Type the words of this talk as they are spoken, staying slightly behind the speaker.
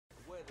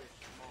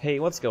Hey,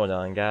 what's going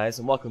on, guys,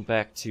 and welcome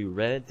back to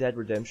Red Dead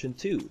Redemption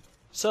 2.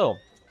 So,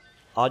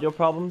 audio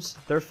problems,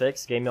 they're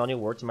fixed. Game audio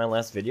worked in my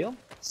last video,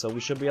 so we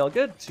should be all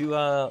good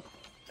to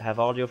have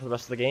audio for the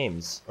rest of the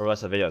games, or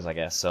rest of the videos, I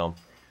guess. So,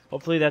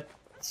 hopefully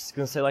that's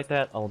gonna stay like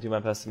that. I'll do my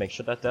best to make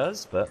sure that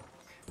does, but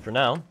for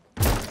now,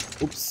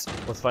 oops,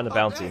 let's find the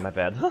bounty. My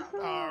bad.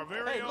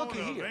 Hey,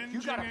 looky here.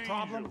 You got a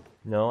problem?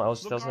 No,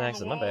 that was an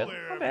accident. My bad.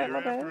 My bad.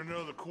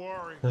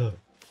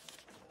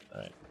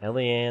 Alright,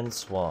 Eliane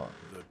Swan.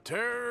 The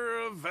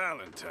Terror of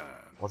Valentine.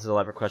 What's the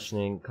elaborate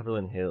questioning?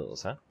 Cumberland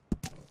Hills, huh?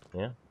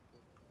 Yeah.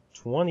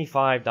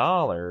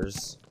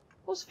 $25?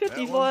 Was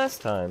 $50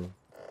 last time?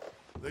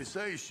 They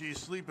say she's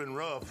sleeping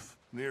rough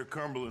near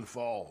Cumberland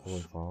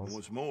Falls. And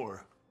what's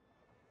more,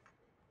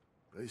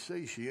 they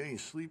say she ain't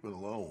sleeping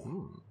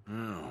alone.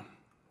 Oh,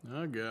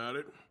 I got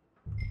it.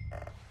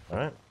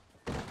 Alright.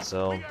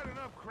 So,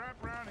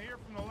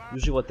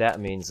 usually what that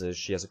means is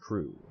she has a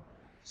crew.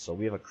 So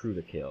we have a crew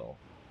to kill.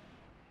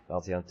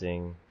 Bounty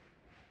hunting.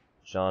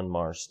 John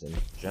Marston.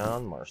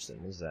 John Marston,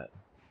 what does that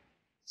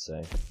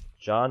say?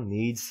 John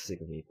needs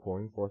sympathy,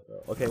 pouring forth.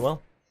 Okay,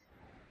 well,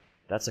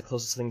 that's the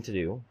closest thing to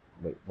do.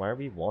 Wait, why are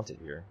we wanted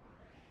here?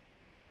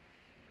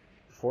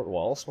 Fort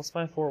Wallace? What's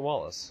by Fort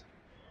Wallace?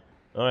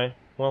 Alright,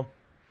 well.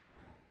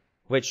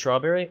 Wait,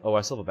 Strawberry? Oh,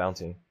 I still have a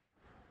bounty.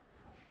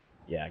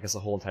 Yeah, I guess the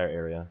whole entire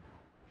area.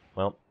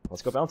 Well,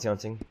 let's go bounty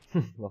hunting.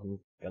 Nothing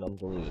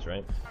to lose,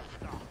 right?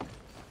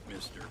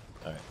 Mister.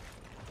 Alright.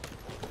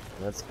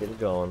 Let's get it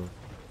going.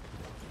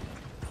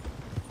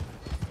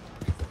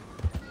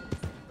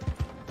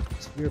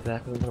 So we're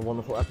back with another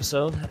wonderful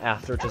episode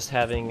after just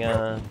having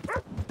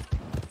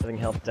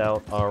helped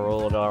out our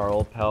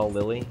old pal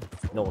Lily.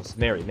 No, it's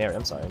Mary,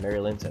 I'm sorry, Mary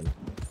Linton.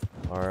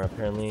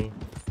 Apparently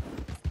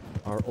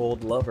our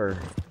old lover,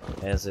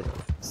 as it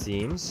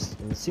seems.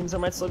 And it seems there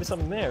might still be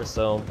something there,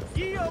 so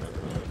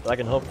if I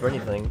can hope for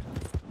anything.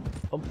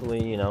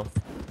 Hopefully, you know,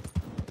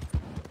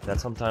 that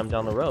sometime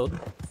down the road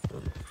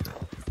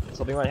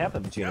something might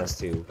happen between us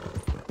two.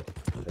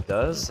 If it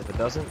does, if it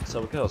doesn't,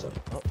 so it goes. Oh.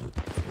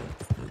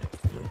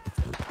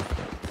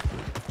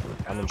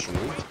 I'm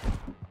intrigued.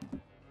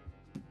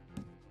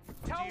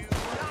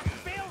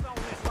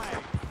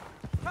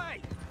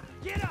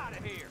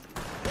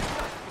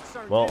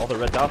 Well, all the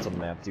red dots on the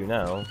map do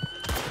now.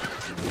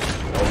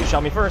 Oh, you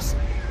shot me first!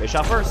 They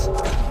shot first!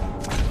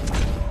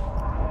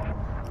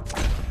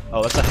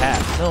 Oh, that's a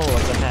hat. No,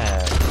 that's a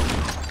hat.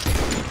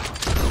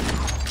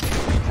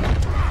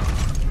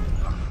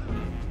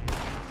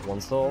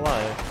 One's still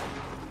alive.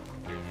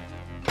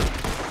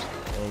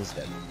 And he's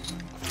dead.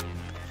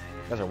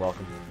 You guys are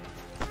welcome.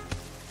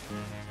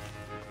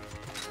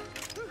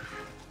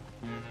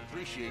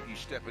 Appreciate you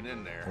stepping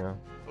in there. Yeah.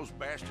 Those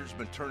bastards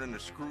been turning the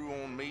screw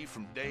on me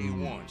from day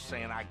one,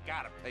 saying I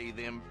gotta pay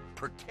them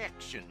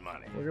protection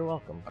money. Well, you're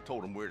welcome. I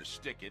told them where to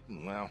stick it,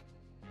 and well,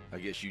 I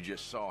guess you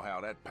just saw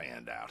how that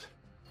panned out.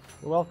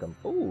 You're welcome.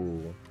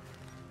 Ooh.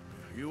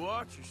 You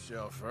watch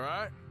yourself, all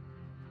right?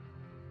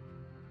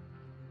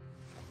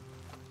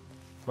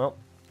 Well.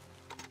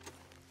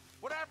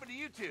 What happened to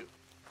you two?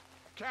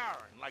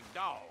 Cowering like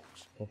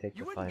dogs. Can't take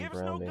You the wouldn't fine give us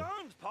no brownie.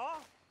 guns,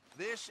 Pa.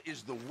 This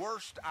is the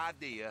worst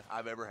idea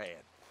I've ever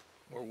had.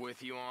 We're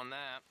with you on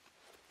that.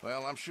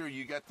 Well, I'm sure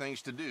you got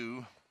things to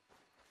do.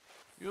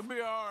 You'll be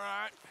all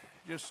right.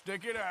 Just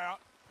stick it out.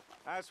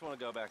 I just want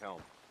to go back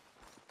home.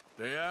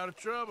 Stay out of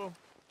trouble.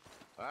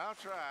 I'll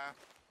try.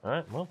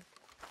 Alright, well.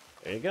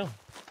 There you go.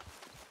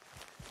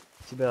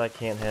 Too bad I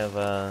can't have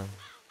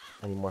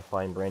any more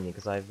fine brandy,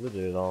 because I've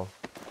looted it all.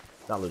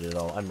 Not looted it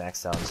all, I'm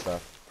maxed out on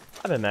stuff.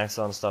 I've been maxed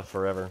out on stuff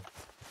forever.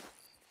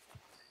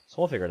 So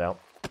we'll figure it out.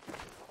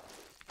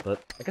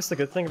 But I guess the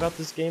good thing about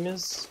this game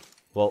is,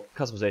 well,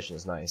 customization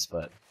is nice,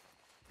 but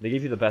they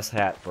give you the best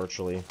hat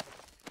virtually.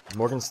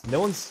 No one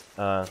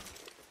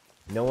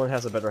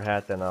has a better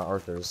hat than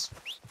Arthur's.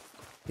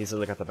 He's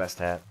really got the best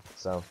hat,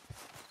 so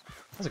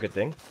that's a good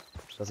thing.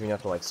 Doesn't mean you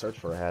have to like search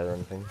for a hat or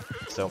anything.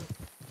 So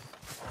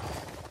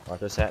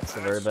Arthur's hat's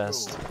the very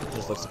best. It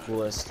just looks the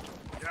coolest.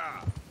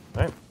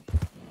 All right,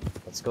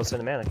 let's go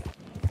cinematic.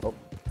 Oh,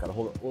 gotta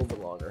hold it a little bit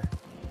longer.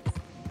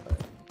 All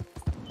right.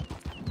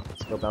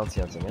 Let's go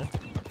bounty hunting, yeah.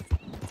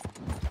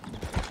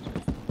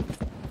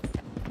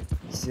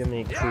 See how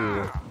many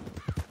crew.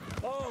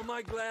 Oh, am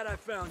I glad I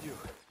found you.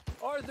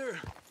 Arthur,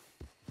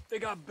 they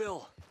got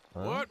Bill.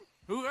 Huh? What?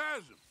 Who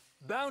has him?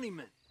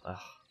 Bountymen. Ugh.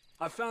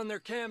 I found their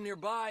camp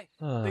nearby.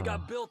 They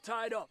got Bill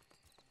tied up.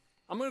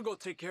 I'm gonna go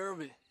take care of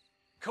it.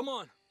 Come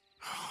on.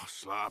 Oh,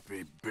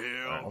 sloppy Bill.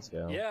 Alright, let's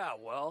go. Yeah,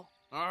 well.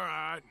 All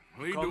right,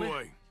 lead the Coming.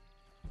 way.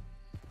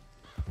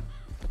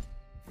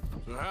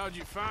 So how'd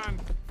you find...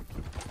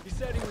 He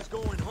said he was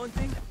going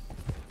hunting.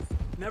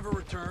 Never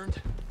returned.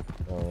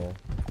 Oh yeah.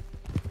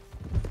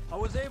 I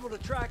was able to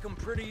track him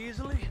pretty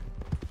easily.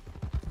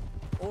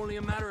 Only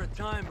a matter of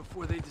time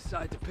before they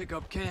decide to pick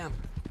up camp.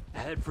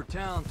 Head for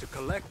town to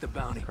collect the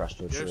bounty. Crushed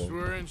to a Guess tree.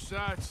 we're in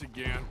sights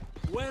again.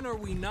 When are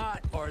we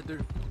not, Arthur?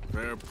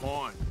 Fair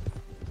point.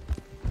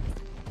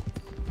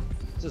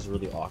 This is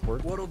really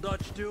awkward. What'll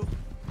Dutch do?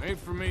 Ain't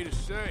for me to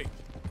say.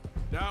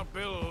 Doubt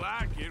Bill'll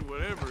like it,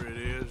 whatever it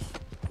is.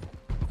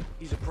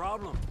 He's a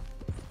problem.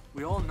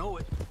 We all know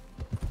it.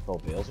 Oh,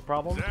 Bill's a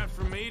problem? Is that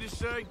for me to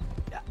say?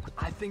 Yeah,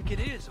 I think it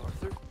is,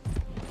 Arthur.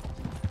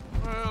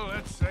 Well,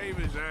 let's save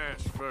his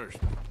ass first.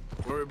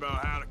 Worry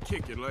about how to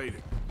kick it later.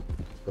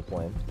 Good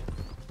plan.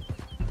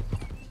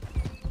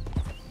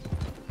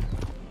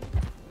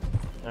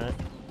 Alright.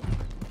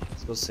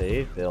 Let's go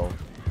save Bill.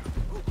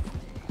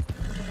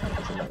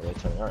 Not really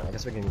turning. Alright, I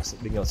guess we can go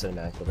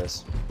cinematic for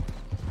this.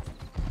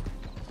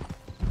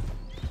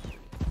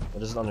 It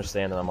doesn't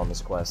understand that I'm on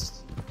this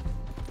quest.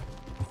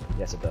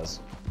 Yes, it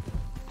does.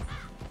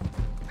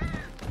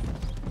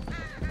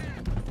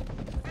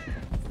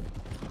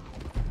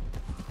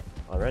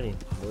 Alrighty,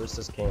 where's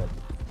this camp?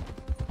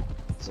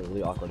 It's a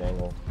really awkward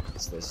angle.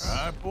 It's this.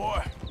 Alright,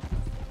 boy.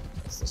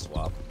 It's the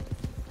swap.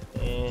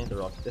 And the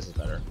rock. This is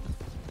better.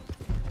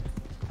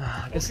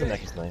 I guess the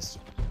neck is nice.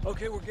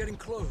 Okay, we're getting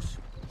close.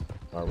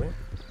 Are we?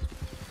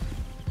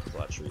 There's a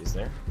lot of trees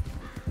there.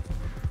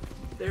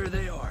 There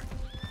they are.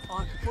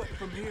 On foot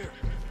from here.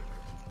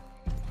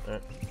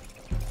 Alright.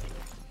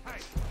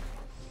 Hey,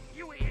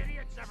 you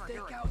idiots ever Stake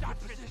hear of out your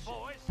Dutchman's position.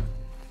 boys?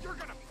 You're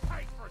gonna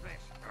pay for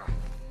this.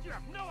 You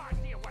have no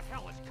idea what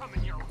hell is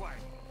coming your way.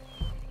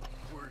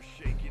 We're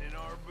shaking in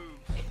our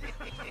boots.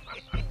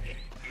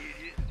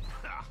 Idiot.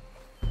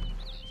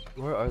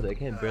 Where are they? I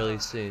can barely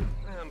see.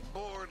 I'm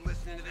bored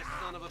listening to this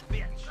son of a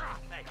bitch.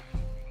 Hey,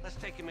 let's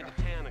take him into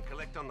town and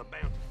collect on the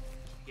bounty.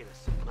 Get us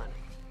some money.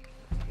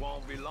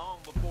 Won't be long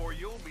before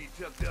you'll be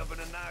tucked up in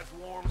a nice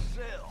warm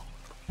cell.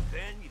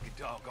 Then you can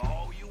talk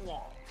all you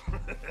want.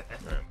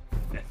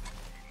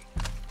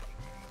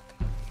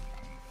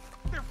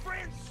 Their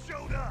friends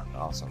showed up.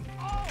 Awesome.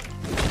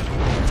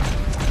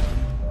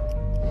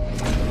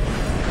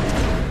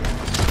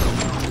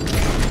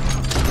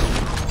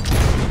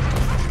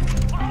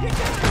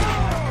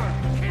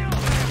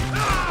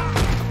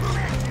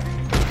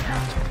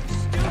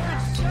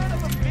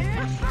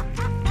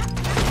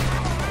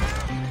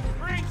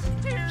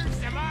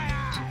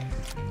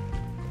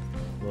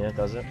 Yeah,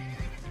 does it?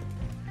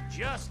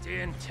 Just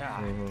in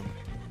time. Mm-hmm.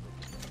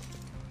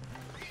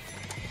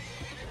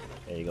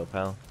 There you go,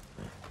 pal.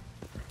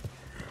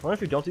 I wonder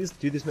if you don't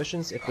do these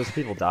missions, if those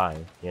people die,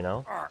 you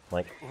know?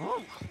 Like,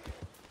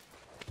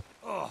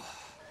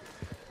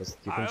 does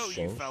do I things owe you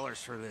change?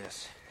 fellers for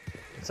this.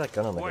 What's that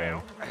gun on the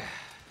Well, ground?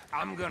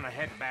 I'm gonna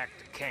head back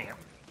to camp,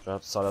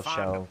 Drop sawed-off find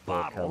shell a for a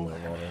bottle, cuddle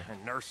and water.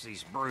 and nurse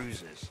these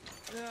bruises.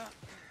 Yeah.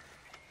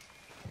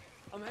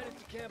 I'm headed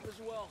to camp as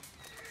well.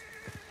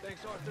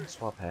 Thanks, Arthur.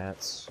 Swap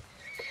hats.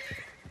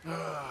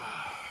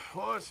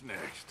 What's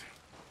next?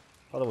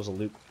 Thought it was a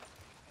loot.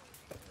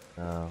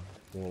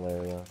 Little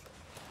area.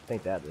 I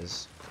think that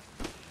is.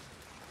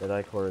 That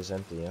eye core is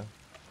empty, yeah?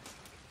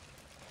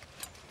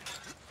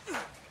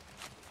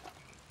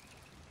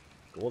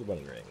 Gold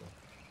bunny ring.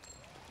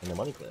 And the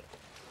money clip.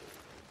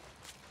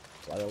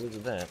 So I'll leave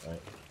with that.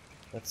 Alright.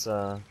 Let's,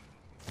 not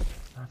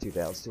do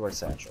that. Let's do our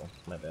satchel.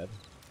 My bad.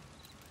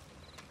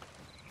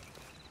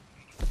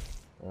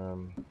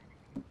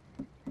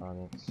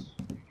 Onyx.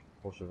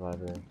 Full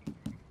survivor.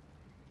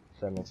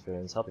 7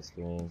 experience. Health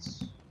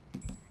experience.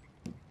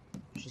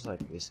 It's just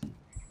like whiskey.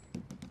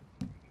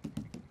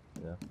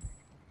 Yeah.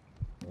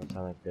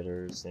 Atomic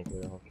bitters, snake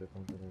oil, healthcare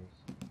bitters.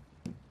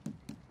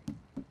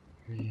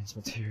 Ingredients,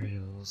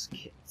 materials,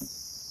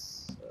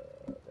 kits,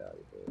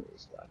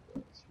 valuables,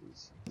 documents,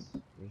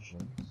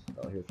 provisions.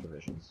 Oh, here's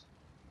provisions.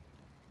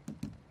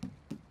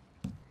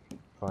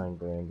 Fine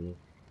brandy.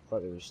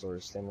 Slightly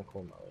restores stamina,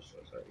 cool knowledge.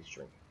 Alright, let's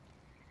drink.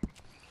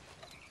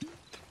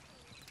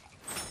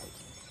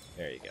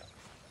 There you go.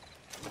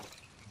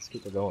 Let's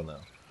keep it going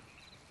though.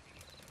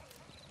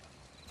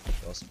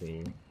 What else do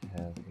we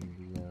have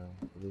in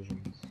the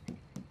provisions?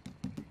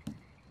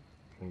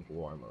 I think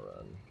warm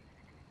run.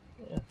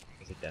 Yeah,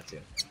 I'll take that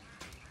too.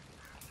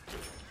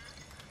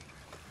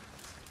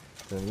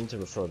 So we need to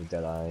restore the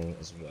dead eye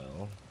as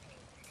well.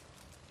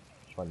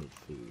 I need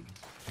food.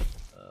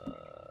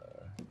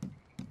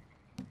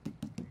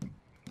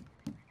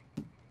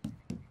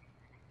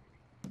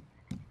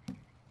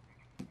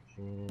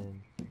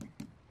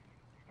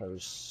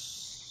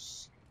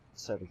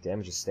 Psychic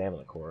damages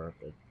stamina core.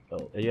 But,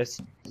 oh, yes,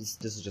 this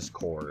is just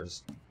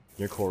cores.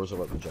 Your cores are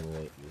what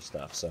regenerate your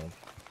stuff. So,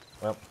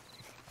 well,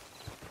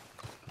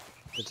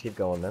 let's keep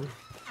going then.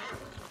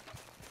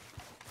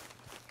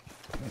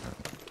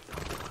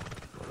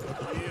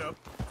 Yep.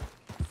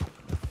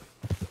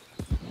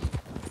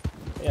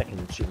 Yeah, I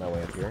can shoot my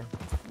way up here.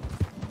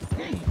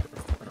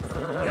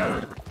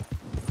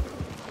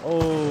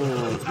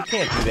 Oh, you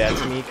can't do that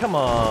to me. Come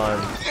on.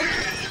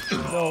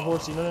 No,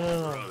 horsey. No,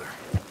 no, no, no.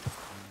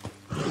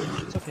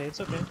 It's okay. It's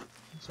okay.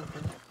 It's okay.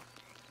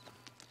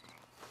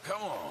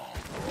 Come on,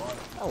 boy.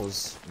 That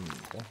was.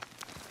 Okay.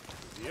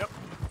 Yep.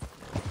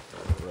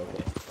 We're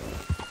okay.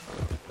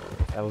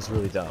 That was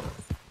really dumb.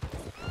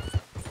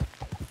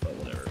 But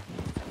whatever.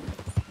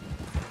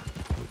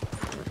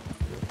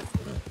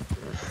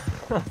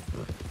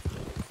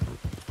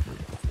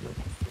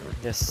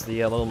 Yes,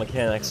 the little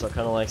mechanics are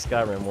kind of like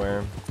Skyrim,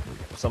 where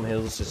some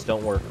hills just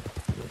don't work.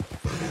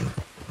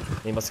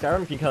 I mean, but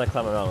Skyrim can kind of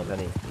climb around with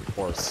any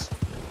horse.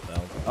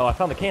 So. Oh, I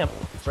found the camp.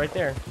 It's right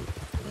there.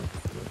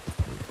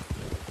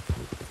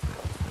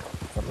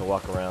 Have to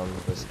walk around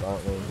this,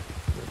 aren't we?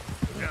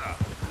 Yeah.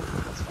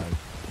 That's fine.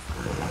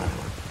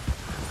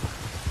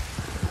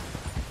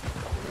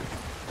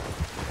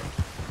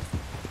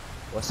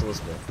 West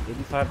Elizabeth,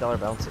 $85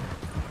 bounty.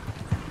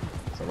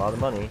 It's a lot of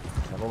money.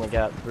 I've only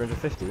got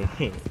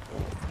 350.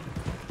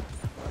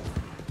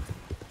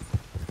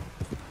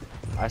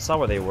 I saw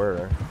where they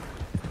were.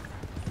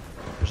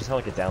 There's just how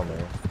to get down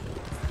there.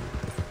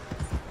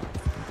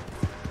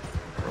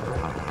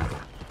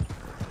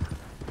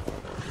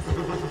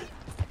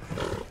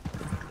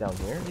 Down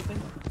here, do you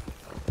think?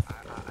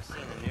 I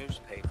seen the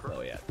newspaper.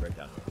 Oh yeah, right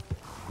down here.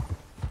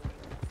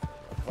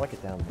 I like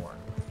it down more.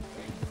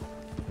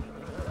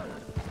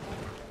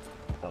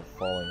 Without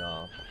falling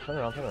off. Turn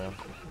around, turn around.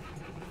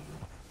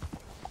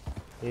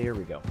 Here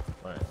we go.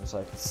 Alright, let's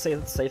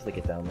safely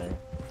get down there.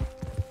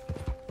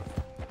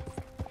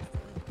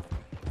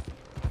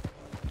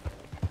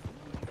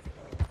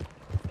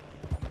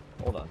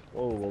 Hold on.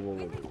 Whoa, whoa, whoa,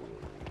 whoa, whoa.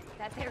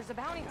 That there's a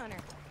bounty hunter.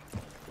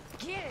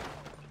 Get it!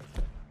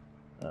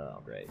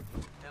 Oh, great.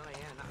 Ellie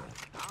Ann,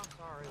 I'm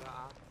sorry,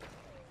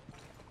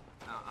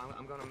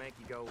 I'm gonna make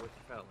you go with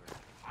the feller.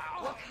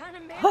 What kind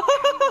of man are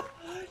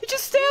you? You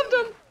just stabbed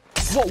him!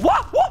 Whoa,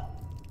 what? What?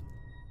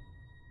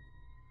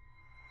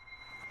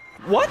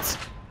 What?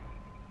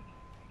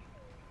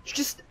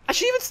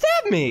 She even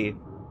stabbed me!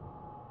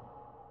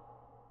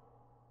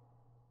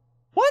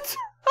 What?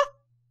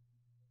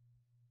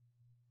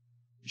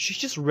 She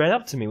just ran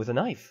up to me with a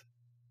knife.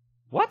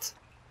 What?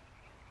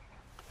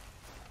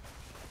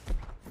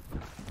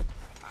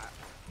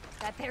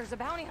 That there's a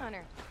bounty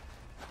hunter.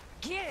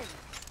 Get him!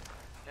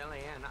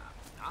 Ellie Ann,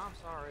 I'm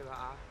sorry,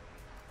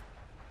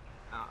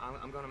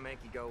 I'm gonna make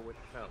you go with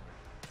the feller.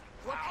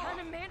 What kind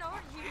of man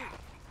are you?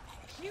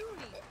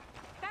 Puny,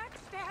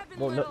 backstabbing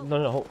Well, little...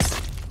 no.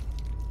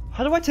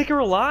 How do I take her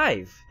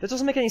alive? That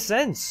doesn't make any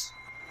sense.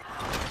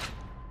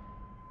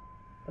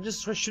 I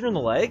just shoot her in the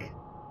leg?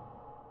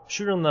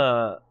 Shoot her in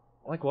the...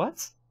 Like,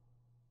 what?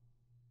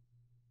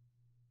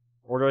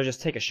 Or do I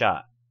just take a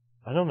shot?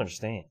 I don't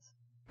understand.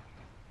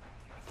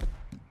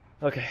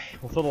 Okay,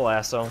 we'll throw the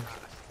lasso.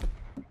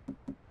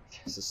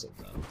 This is so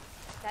dumb.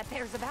 That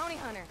there's a bounty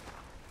hunter.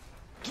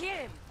 Get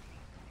him!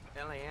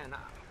 Ellie Ann,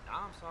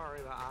 I'm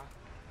sorry,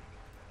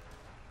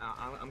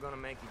 I'm gonna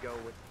make you go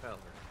with the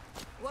feller.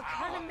 What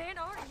kind of man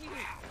are you?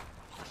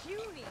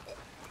 Puny,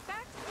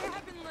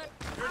 backstabbing little...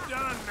 You're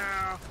done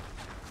now.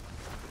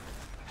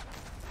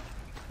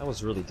 That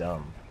was really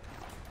dumb.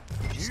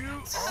 You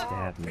are a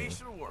Stab me.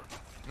 piece of work.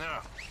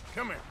 Now,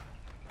 come here.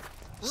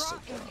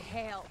 Rot in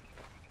hell.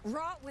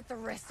 Rot with the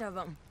rest of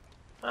them.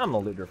 I'm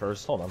gonna loot her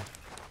first. Hold on.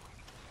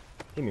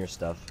 Give me your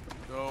stuff.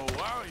 So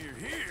while you're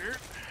here,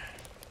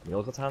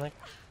 Miracle tonic?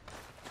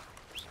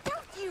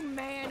 Don't you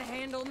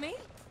manhandle me.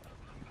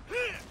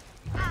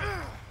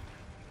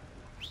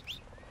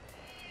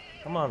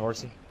 Come on,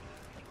 horsey.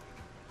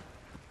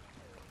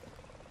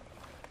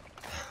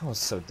 That was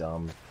so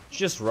dumb. She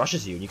just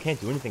rushes you and you can't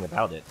do anything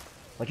about it.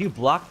 Like, you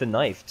blocked the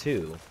knife,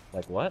 too.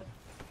 Like, what?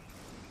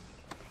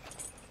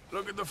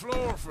 look at the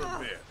floor for a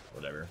bit.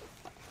 Whatever.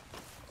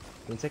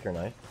 Can you take her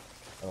knife?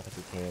 I don't think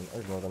we can. I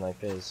don't know where the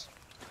knife is.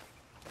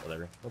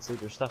 Whatever. Let's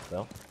leave your stuff,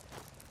 though.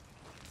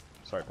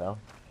 Sorry, pal.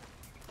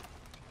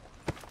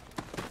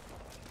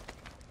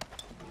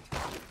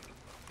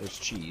 There's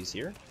cheese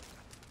here.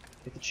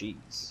 Take the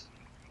cheese.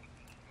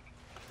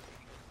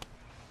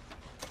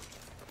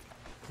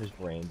 There's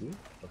brandy,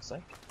 looks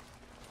like.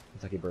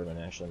 Kentucky bourbon,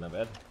 actually, my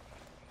bad.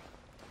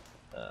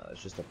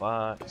 It's just a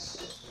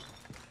box.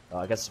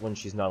 I guess when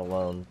she's not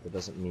alone, that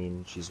doesn't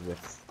mean she's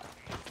with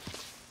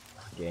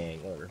a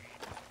gang, whatever.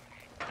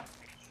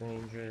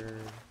 Stranger.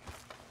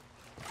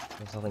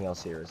 There's nothing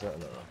else here, is there?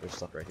 No, there's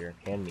stuff right here.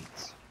 Canned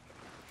meats.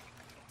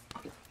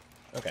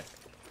 Okay.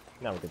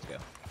 Now we're good to go.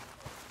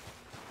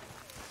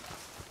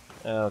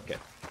 Okay.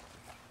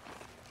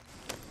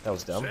 That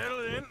was dumb.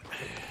 Settle in.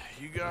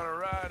 You got a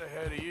ride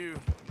ahead of you.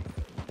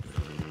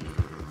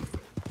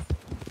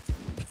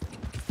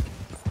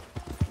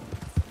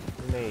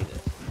 We made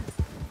it.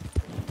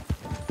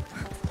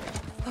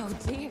 Oh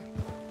dear.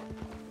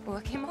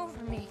 What came over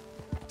me?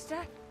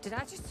 Did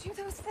I just do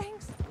those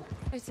things?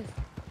 It's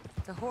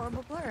a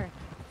horrible blur.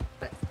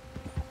 But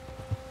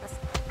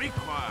Be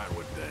quiet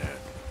with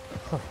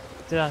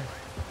that.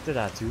 Did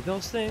I do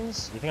those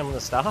things? You think I'm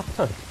gonna stop?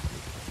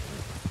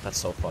 That's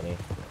so funny.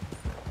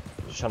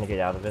 Just trying to get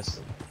out of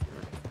this.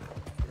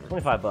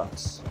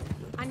 $25.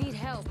 I need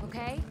help,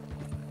 okay?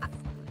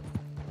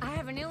 I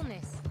have an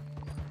illness.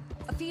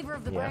 A fever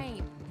of the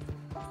brain.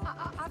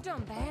 I've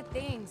done bad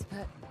things,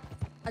 but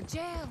a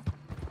jail.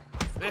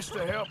 This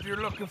the help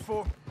you're looking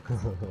for?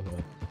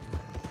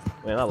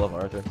 Man, I love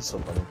Arthur. He's so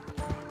funny.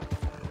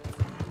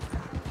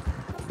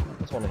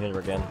 I just want to hit her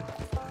again.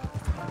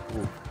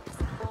 Ooh.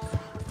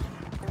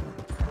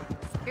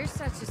 You're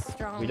such a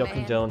strong We don't man.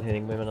 condone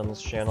hitting women on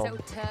this channel. So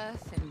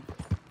tough and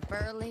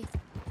burly.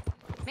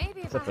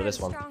 Maybe if Except I for had this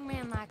a one. strong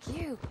man like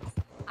you,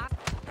 I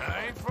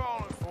ain't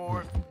falling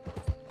for it.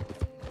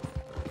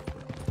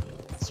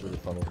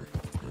 That's really funny.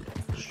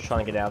 Just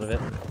trying to get out of it.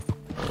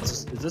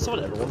 Is this what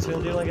everyone's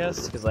gonna do, I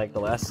guess? Because, like, the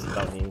last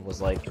about me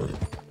was, like,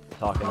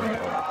 talking.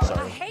 Oh, I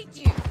sorry. hate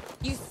you,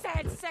 you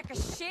sad sack of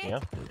shit.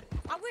 Yeah.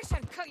 I wish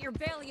I'd cut your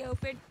belly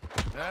open.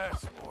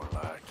 That's more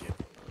like it.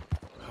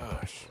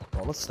 Hush.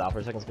 Well, let's stop for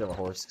a second. Let's get a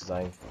horse,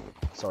 because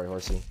Sorry,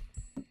 horsey.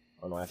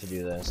 Oh no, I have to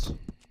do this.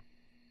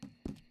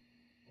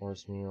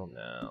 Horse meal?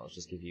 No, let's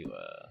just give you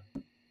a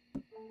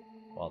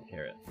wild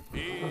carrot.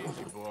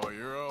 Easy, boy.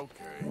 You're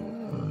okay.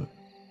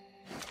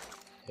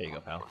 There you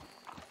go, pal.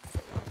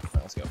 Alright,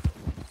 let's go.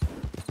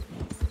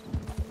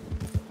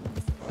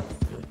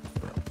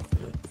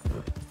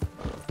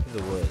 To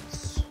the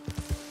woods.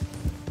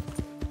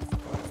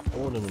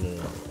 Oh, no.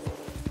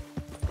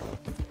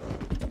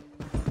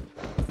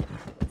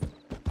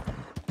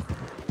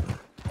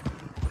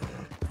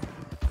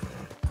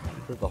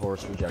 Let the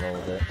horse regen a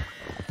little bit.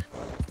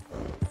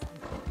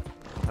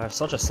 I have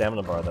such a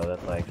stamina bar though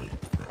that, like,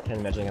 I can't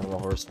imagine having a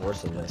horse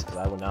worse than this, because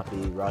I would not be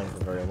riding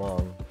for very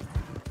long.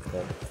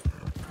 But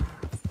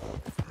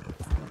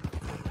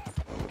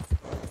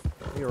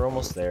we're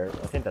almost there.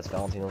 I think that's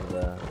Valentine over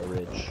the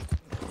ridge.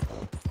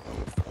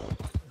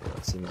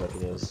 It seems like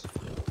it is.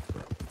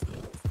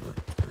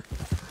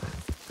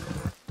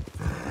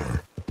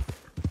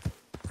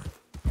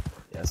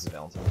 Yeah, this is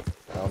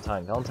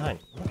Valentine. Valentine!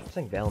 I keep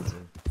saying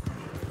Valentine.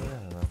 Yeah, I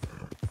don't know.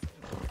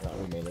 No,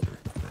 we made it.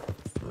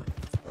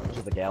 Those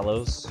are the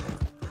gallows.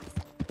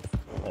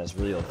 That is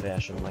really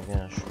old-fashioned, my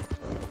gosh.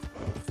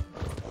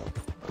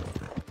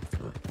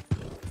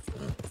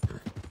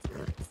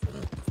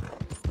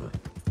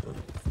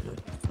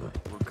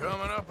 We're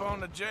coming up on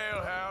the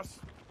jailhouse.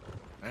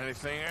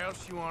 Anything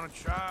else you want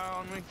to try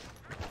on me?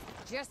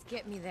 Just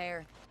get me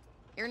there.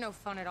 You're no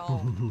fun at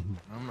all.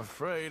 I'm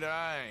afraid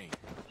I ain't.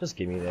 Just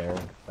give me there.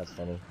 That's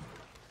funny.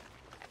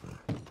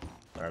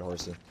 Alright,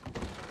 horsey.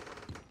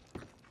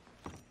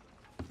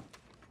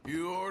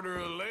 You order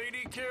a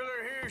lady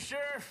killer here,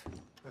 Sheriff?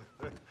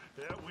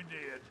 Yeah, we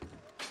did.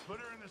 Put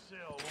her in the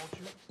cell, won't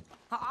you?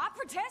 I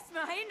protest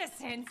my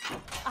innocence.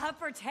 I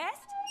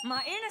protest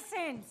my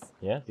innocence.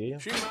 Yeah, do you?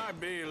 She might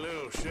be a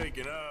little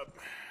shaken up.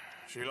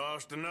 She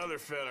lost another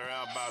feller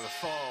out by the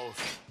falls.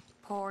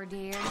 Poor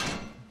dear.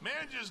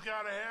 Men just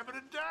got a habit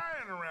of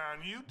dying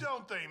around you,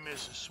 don't they,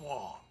 Mrs.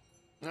 Swan?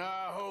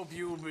 I hope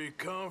you'll be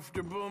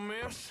comfortable,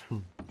 miss.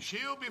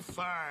 She'll be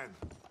fine.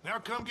 Now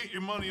come get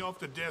your money off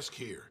the desk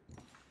here.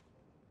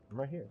 I'm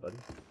right here, buddy.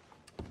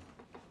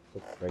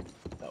 Look, right.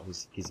 No,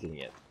 he's getting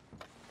it.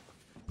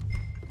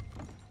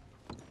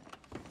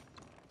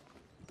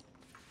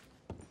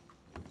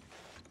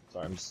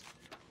 Sorry, I'm just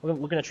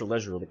looking at your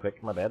leisure really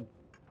quick. My bad.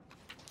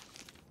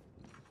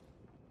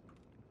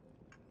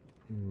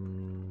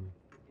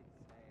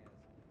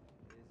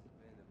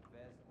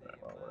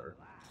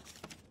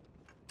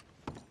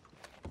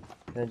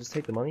 Can I just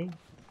take the money?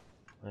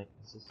 Like,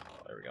 this is...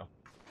 Oh, there we go.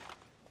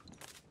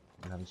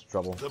 I'm having some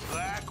trouble. The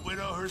Black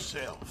Widow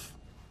herself.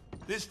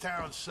 This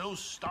town's so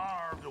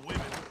starved of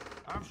women,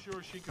 I'm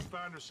sure she can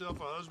find herself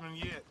a husband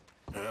yet.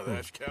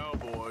 That's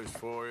cowboys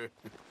for you.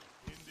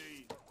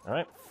 Indeed.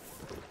 Alright.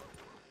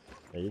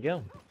 There you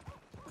go.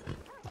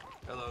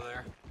 Hello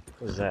there.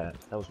 What was that?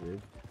 That was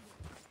weird.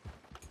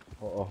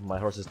 Oh, my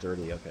horse is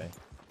dirty. Okay.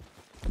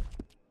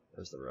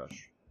 There's the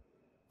rush.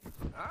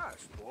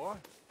 Nice, boy.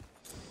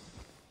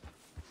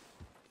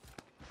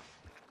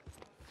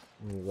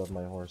 Let me rub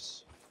my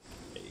horse.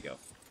 There you go.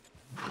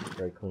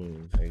 Very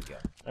clean. There you go.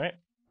 Alright.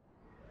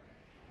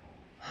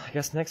 I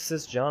guess next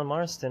is John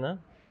Marston, huh?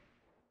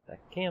 Back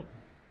at camp.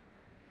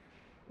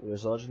 Ooh,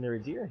 there's a legendary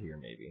deer here,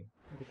 maybe.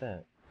 Look at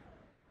that.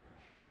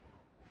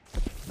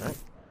 Alright.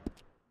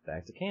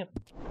 Back to camp.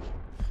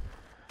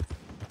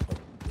 Oh,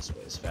 this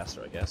way is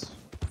faster, I guess.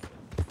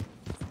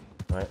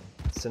 Alright.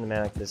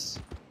 Cinematic this.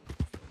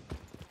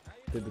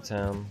 Through the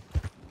town.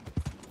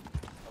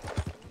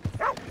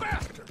 Yeah,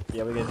 what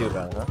are we gonna do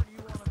about it, huh?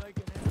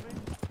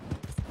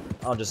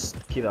 I'll just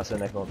keep that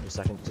cinematic mode for a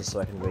second, just so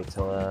I can wait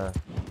till,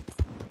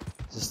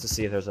 just to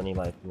see if there's any,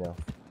 like, you know,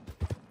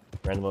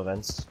 random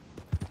events.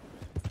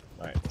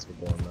 Alright, let's get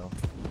going now.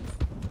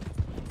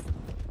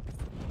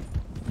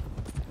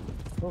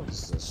 Oh,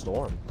 this is a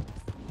storm.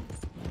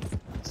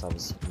 Guess I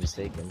was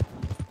mistaken.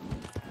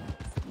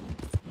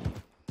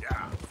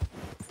 Yeah.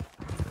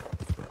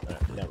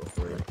 Alright, now we're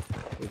free.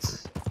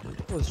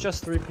 It was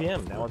just 3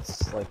 p.m. Now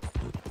it's like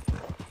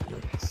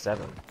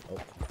 7. Oh,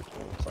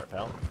 sorry,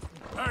 pal.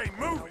 Hey,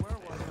 move it!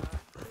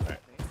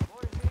 Alright.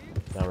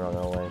 Now we're on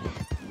our way.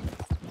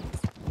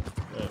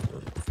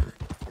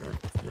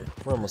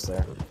 We're almost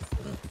there.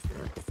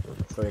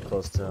 It's very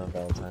close to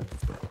Valentine.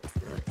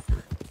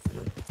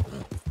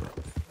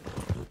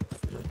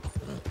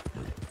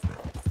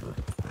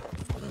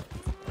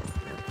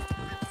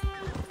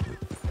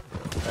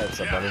 What's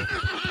up, buddy?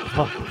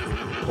 Oh,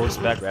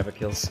 horseback rabbit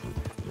kills.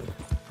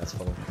 That's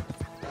funny.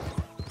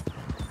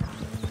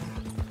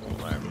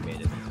 Alright, we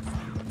made it.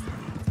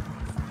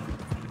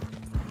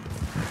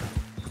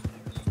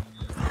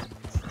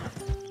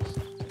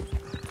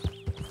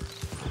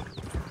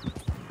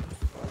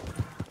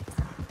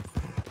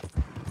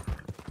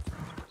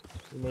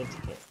 made it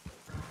to camp.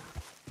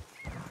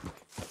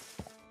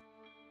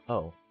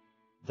 Oh.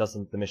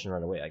 Doesn't the mission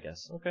right away, I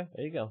guess. Okay,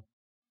 there you go.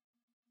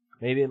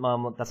 Maybe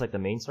that's like the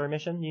main story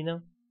mission, you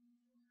know?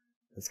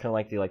 It's kinda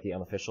like the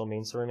unofficial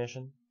main story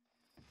mission.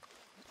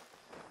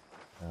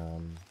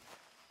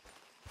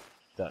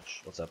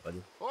 Dutch, what's up,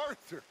 buddy?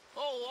 Arthur!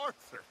 Oh,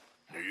 Arthur!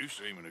 You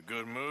seem in a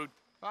good mood.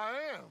 I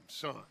am,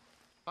 son.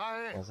 I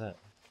am. How's that?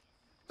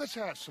 Let's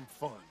have some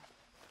fun.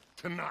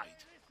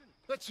 Tonight.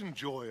 Let's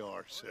enjoy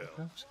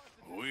ourselves.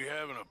 We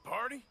having a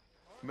party?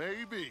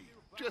 Maybe.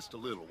 Just a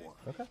little one.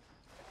 Okay.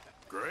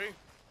 Great.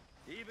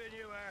 Even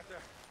you,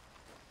 Arthur.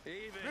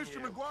 Even Mr.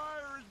 you.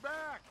 McGuire is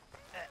back.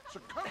 So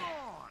come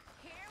on.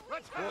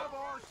 Let's have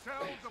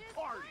ourselves a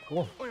party.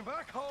 Cool. We're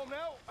back home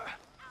now.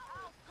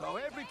 So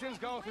everything's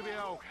going to be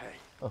okay.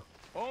 Oh.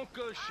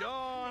 Uncle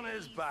Sean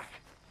is back.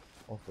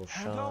 Uncle And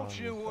Sean. don't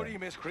you worry,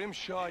 Miss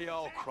Grimshaw, you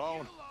old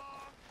crone.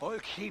 I'll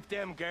keep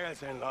them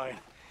girls in line.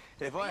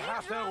 If I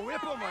have to whip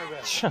them, I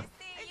will.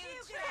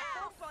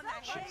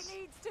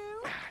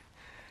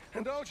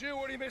 And don't you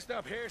worry,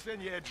 Mr. Pearson,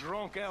 you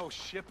drunk old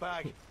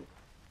shitbag.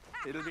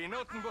 It'll be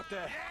nothing but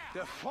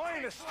the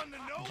finest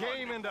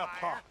game in the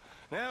pot.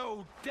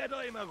 Now,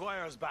 Deadeye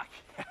McGuire's back.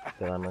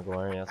 Deadeye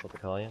McGuire, yeah, that's what they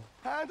call you.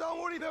 And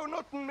don't worry about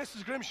nothing,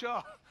 Mrs.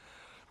 Grimshaw.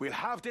 We'll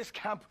have this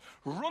camp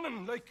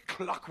running like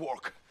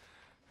clockwork.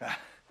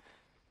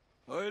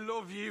 I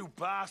love you,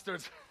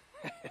 bastards.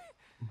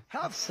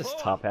 Have What's this fun.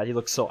 top hat? He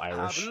looks so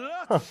Irish.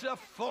 Have lots of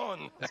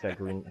fun. He's got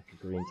green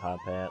top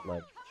hat,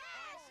 like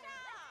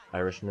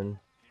Irishman.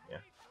 Yeah.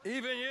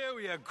 Even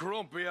you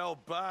grumpy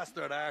old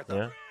bastard, Arthur.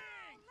 Yeah.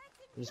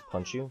 He'll just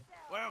punch you.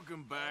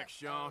 Welcome back,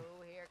 Sean.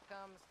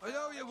 I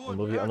know you The would.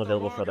 movie Arthur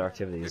unavailable for Morgan. other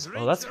activities. The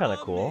Oh, that's drinks kind are of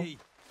on cool. me.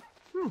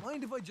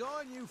 Mind if I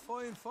join you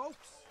fine folks?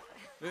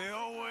 They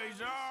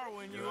always are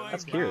when you ain't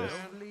That's curious.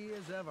 around. Lovely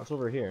as ever. What's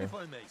over here? If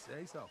I may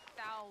say so.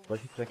 Can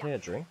I get a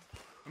drink?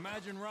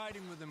 Imagine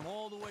riding with him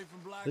all the way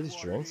from Are these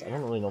drinks? I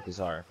don't really know what these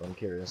are, but I'm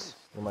curious.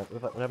 What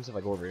happens if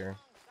I go over here?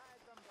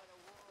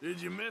 Did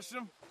you miss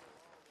him?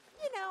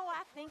 You know,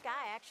 I think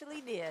I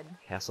actually did.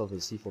 Castle of the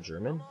Deceitful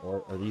German?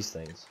 Or are these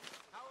things?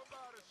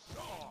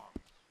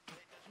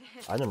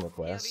 Item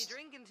request. He'll be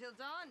drinking till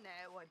dawn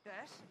now, I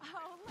bet.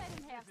 Oh, let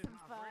him have some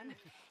fun.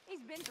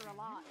 He's been through a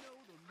lot.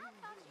 I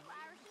thought you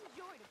Irish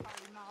enjoyed a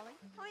party, Molly.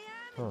 I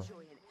am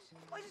enjoying it.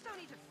 I just don't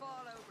need to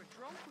fall over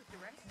drunk with the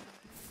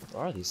rest.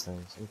 What are these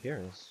things? I'm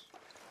curious.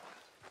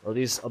 Are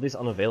these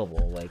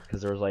unavailable? Like,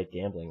 because there was like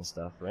gambling and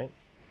stuff, right?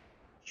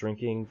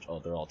 Drinking. Oh,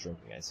 they're all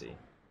drinking. I see.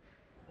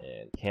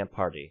 And camp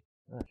party.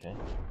 Okay.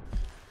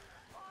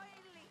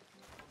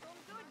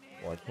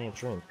 Well, I can't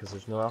drink because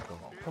there's no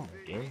alcohol. Come on,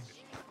 game.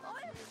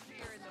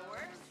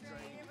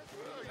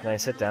 Can I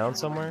sit down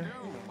somewhere?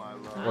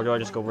 Or do I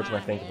just go over to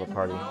my thing to the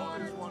party?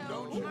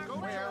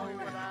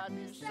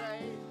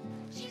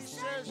 She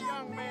says,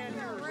 young man,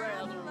 you're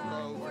rather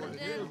low for the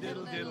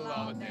diddle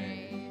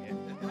holiday.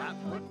 I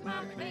put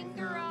my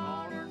finger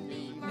on her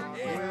knee.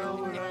 Well,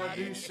 what I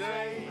do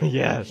say?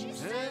 Yes. She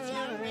says,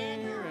 young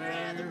man, you're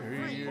rather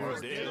free for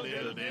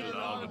the diddle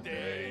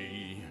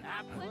holiday.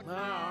 I put my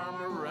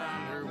arm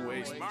around her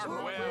waist.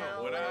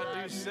 Well, what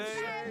I do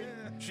say?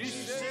 She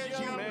says,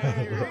 young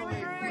man, you're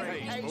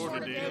really for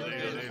the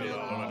diddle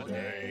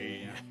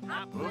holiday.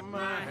 I put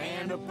my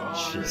hand upon her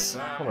Jeez,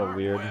 side. what a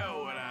weird,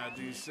 Well, what I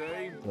do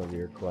say? what a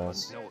weird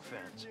quest. No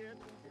offense.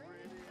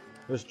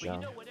 Where's But you John?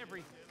 know what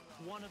every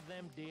one of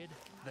them did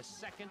the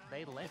second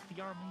they left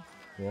the army?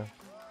 Yeah.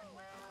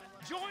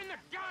 Join the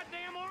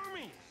goddamn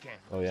army again.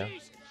 Oh, yeah?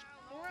 Jesus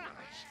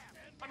Christ.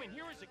 I mean,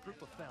 here is a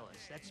group of fellas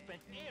that spent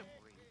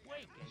every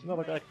weekend There's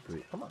another guy I could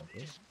greet. Come on,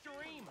 dude. just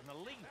dreaming of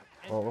leaving.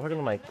 And Well, we're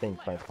gonna my thing,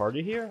 my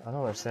party here? I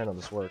don't understand how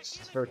this works.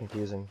 It's very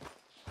confusing.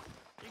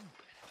 you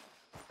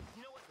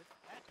know what?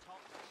 That talk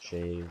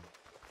Shave.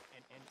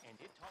 and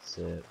it talks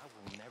Sit. I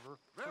will never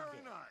Very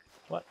forget.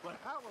 nice. What? But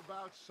how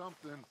about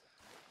something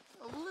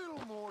a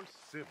little more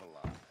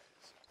civilized?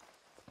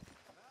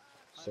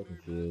 So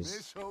confused.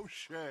 Miss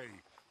O'Shea,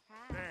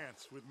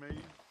 dance with me.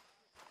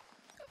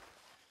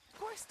 Of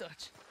course,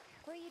 Dutch.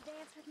 Will you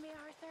dance with me,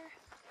 Arthur?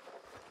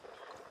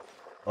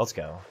 Let's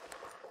go.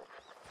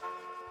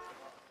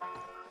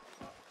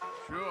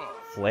 Sure.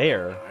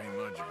 Flair. I ain't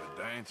much of a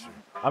dancer.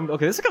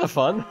 Okay, this is kind of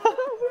fun.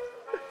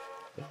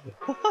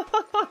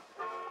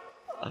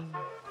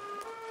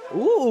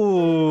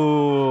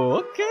 Ooh,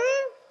 okay.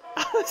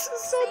 This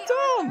is so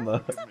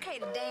dumb. It's okay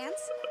to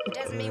dance. It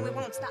doesn't mean we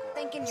won't stop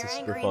thinking This you're is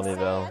super angry and funny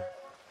sad.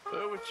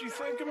 though. What you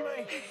think of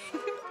me?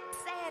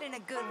 Sad in a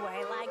good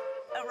way, like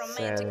a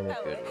Sad romantic in a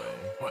poet. good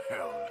way.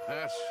 Well,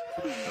 that's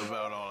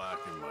about all I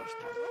can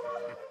muster.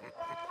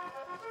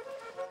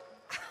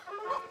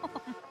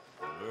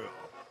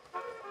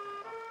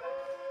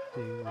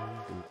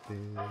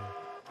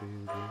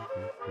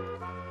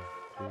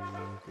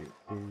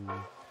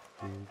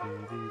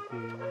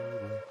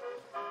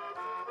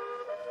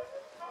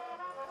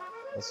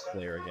 Let's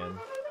Flair again.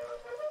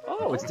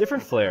 Oh, it's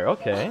different Flair.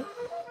 Okay.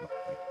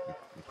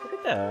 Look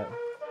at that.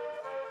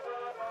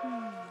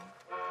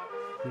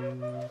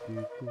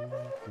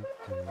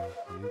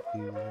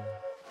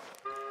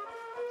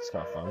 It's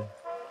kind of fun.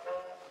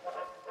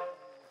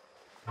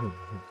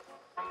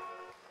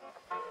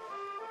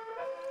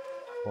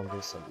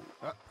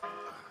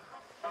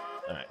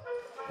 Alright,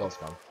 that was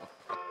fun.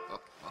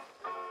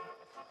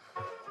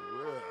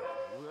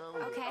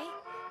 Okay.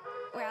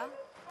 Well,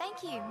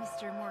 thank you,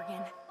 Mr.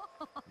 Morgan.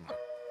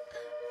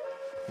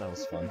 That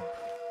was fun.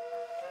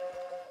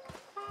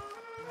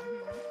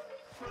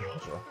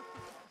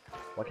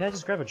 Why can't I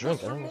just grab a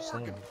drink? I don't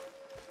understand.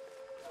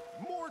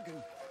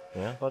 Morgan.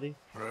 Yeah, buddy?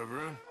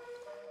 Reverend?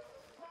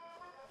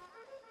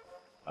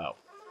 Oh.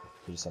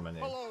 You just said my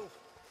name. Hello.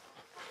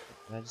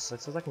 I just,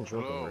 it says I can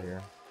drink Hello. over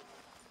here.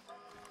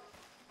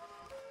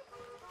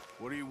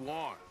 What do you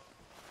want?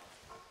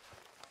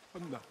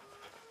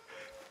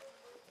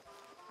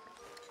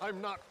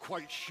 I'm not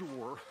quite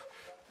sure.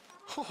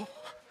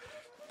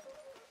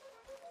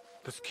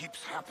 This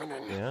keeps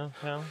happening. Yeah,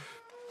 pal?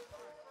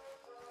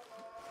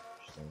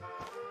 Interesting.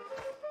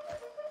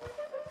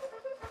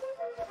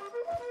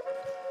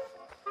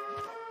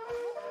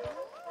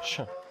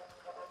 Sure.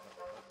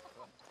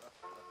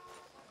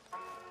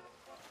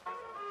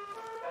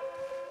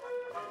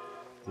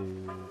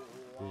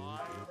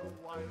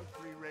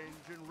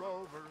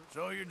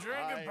 So you're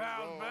drinking,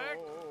 pal, back?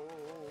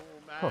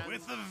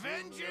 With a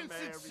vengeance,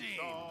 it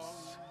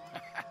seems.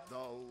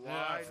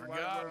 Yeah, I've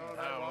forgotten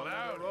how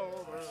loud it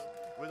was.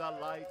 With a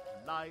light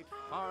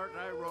heart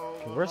I roll.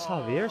 Okay, where's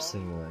Javier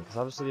singing then? Because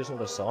obviously there's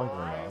another song going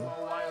on.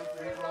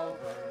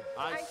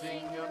 I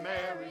sing a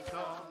merry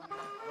song.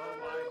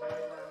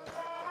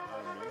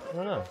 I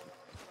don't know.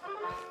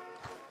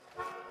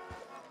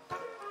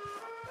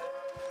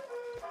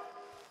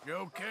 You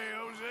okay,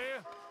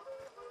 Hosea?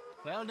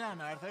 Well done,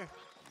 Arthur.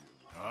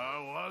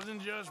 Oh, it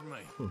wasn't just me.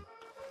 All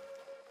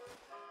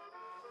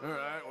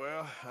right,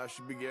 well, I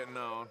should be getting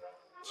on.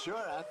 Sure,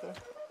 Arthur.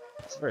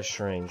 It's very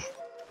strange.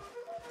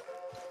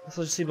 Let's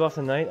just see Buff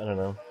the Night? I don't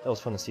know. That was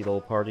fun to see the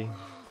whole party.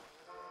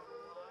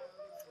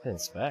 Hit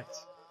inspect.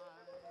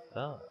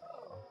 Oh.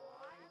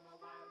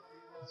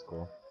 That's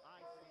cool.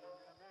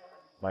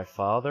 My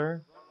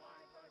father?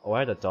 Oh, I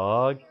had a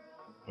dog.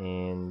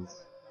 And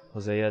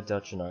Hosea,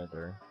 Dutch, and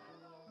Arthur.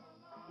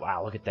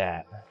 Wow, look at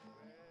that.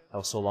 That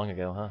was so long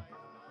ago, huh?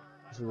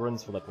 So we were in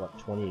this for like, what,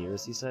 20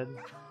 years, he said?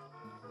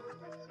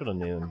 Let's go to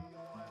noon.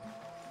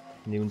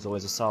 Noon's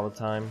always a solid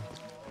time.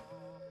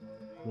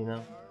 You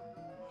know?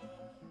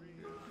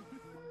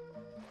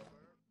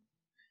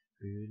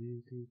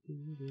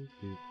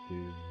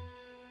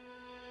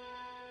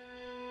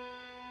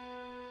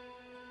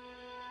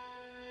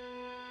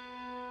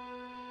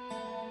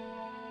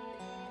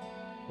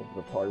 Hope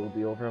the party will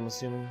be over, I'm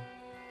assuming.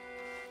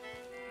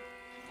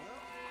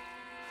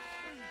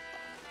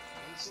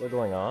 Still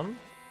going on?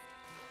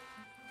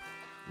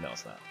 No,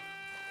 it's not.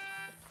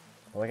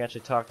 Well, I can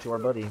actually talk to our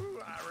buddy.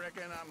 I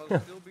reckon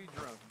I'll still be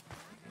drunk.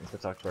 Let's go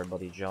talk to our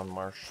buddy John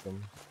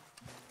Marston.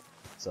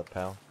 What's up,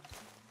 pal?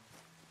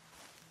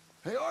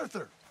 Hey,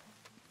 Arthur.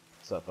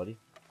 What's up, buddy?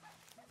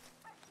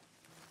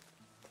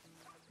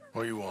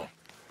 What do you want?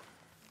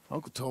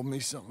 Uncle told me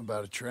something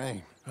about a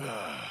train.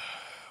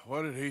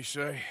 What did he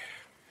say?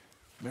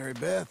 Mary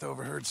Beth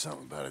overheard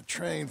something about a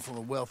train full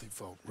of wealthy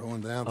folk rolling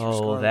down through Oh,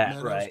 Scarlet that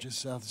Meadows right. just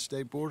south of the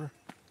state border.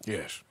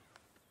 Yes.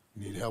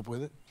 You need help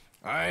with it?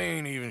 I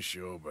ain't even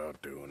sure about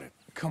doing it.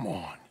 Come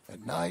on.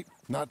 At night,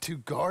 not too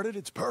guarded,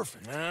 it's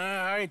perfect. Nah,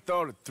 I ain't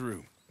thought it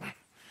through. You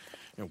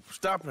know,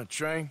 stopping a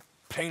train,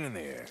 pain in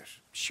the ass.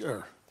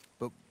 Sure.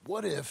 But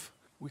what if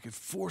we could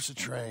force a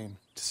train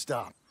to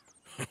stop?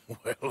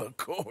 Well, of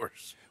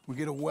course. We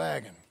get a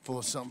wagon full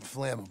of something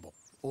flammable,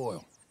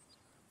 oil.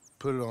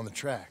 Put it on the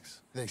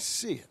tracks. They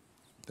see it.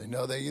 They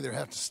know they either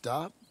have to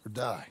stop or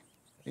die.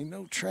 Ain't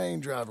no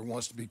train driver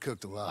wants to be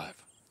cooked alive.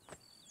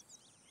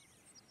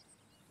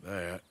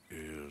 That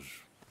is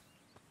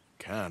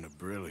kind of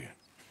brilliant.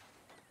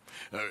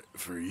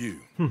 For you.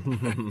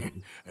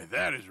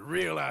 That is a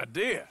real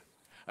idea.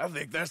 I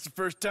think that's the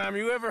first time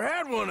you ever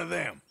had one of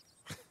them.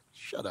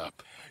 Shut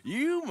up.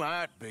 You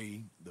might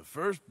be the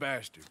first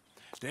bastard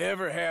to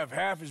ever have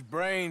half his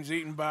brains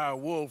eaten by a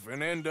wolf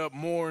and end up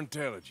more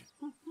intelligent.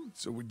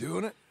 So we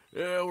doing it?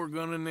 Yeah, we're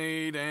gonna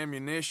need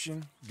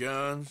ammunition,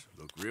 guns,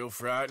 look real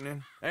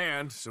frightening,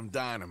 and some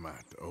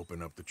dynamite to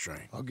open up the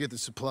train. I'll get the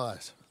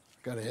supplies.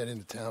 Gotta head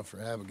into town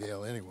for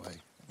Abigail anyway.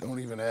 Don't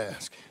even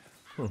ask.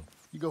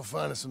 You go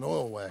find us an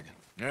oil wagon.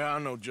 Yeah, I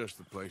know just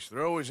the place.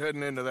 They're always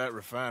heading into that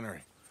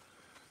refinery.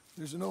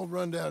 There's an old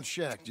rundown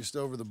shack just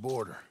over the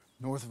border,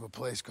 north of a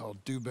place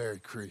called Dewberry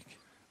Creek.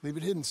 Leave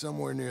it hidden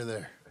somewhere near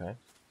there. Okay.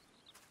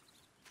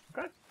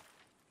 Okay.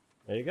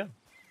 There you go.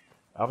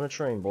 Out on a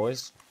train,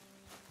 boys.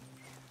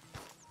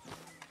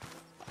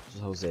 This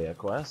is Hosea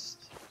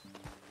quest.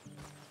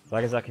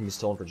 Wagons that can be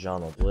stolen for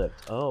John or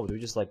blipped. Oh, do we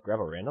just like grab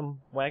a random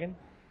wagon?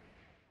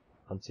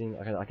 Hunting.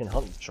 I can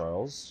hunt with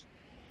Charles.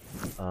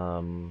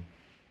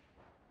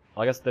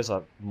 I guess there's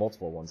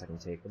multiple ones I can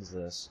take. What is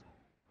this?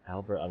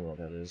 Albert. I don't know what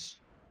that is.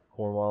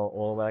 Cornwall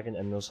oil wagon.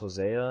 And there's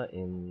Hosea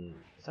in.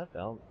 Is that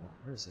Val?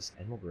 Where is this?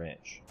 Emerald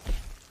Ranch.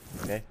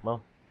 Okay.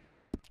 Well,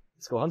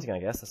 let's go hunting. I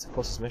guess that's the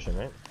closest mission,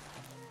 right?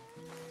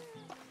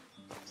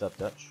 What's up,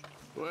 Dutch?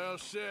 Well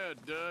said,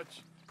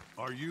 Dutch.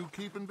 Are you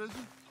keeping busy?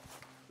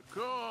 Of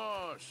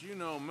course, you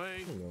know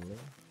me.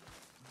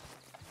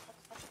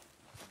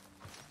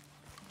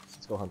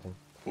 Let's go hunting.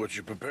 What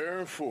you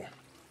preparing for?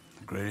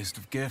 Greatest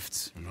of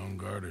gifts. An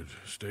unguarded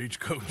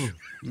stagecoach.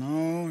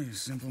 No, you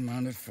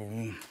simple-minded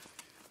fool.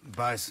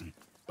 Bison.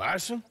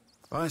 Bison?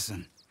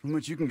 Bison, from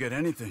which you can get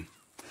anything.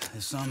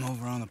 There's some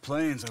over on the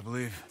plains, I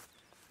believe.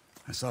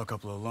 I saw a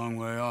couple a long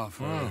way off.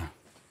 Oh.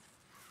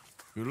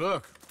 Good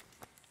luck.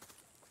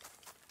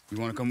 You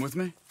want to come with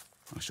me?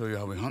 I'll show you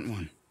how we hunt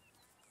one.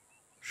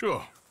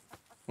 Sure.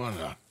 Why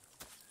not?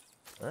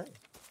 Alright.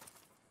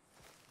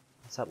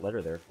 What's that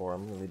letter there for?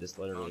 I'm gonna read this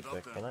letter really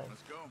quick, can I?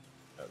 Let's go.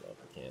 I don't know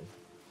if I can.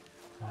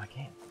 No, I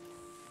can't.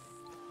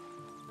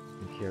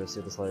 I'm curious to see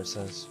what this letter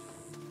says.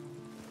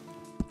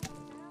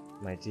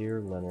 My dear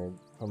Leonard,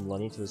 from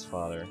Lenny to his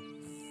father.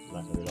 I'm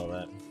not gonna read all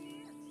that.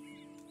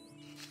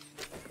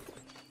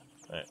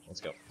 Alright,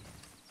 let's go.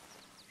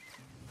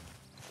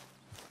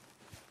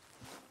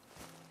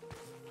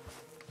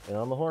 Get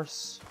on the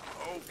horse.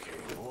 Okay,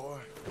 boy.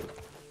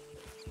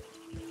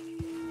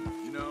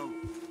 You know,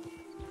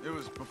 it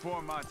was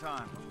before my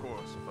time, of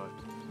course, but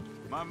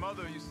my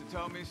mother used to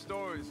tell me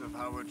stories of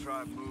how her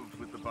tribe moved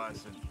with the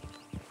Bison.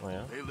 Oh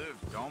yeah? They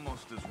lived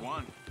almost as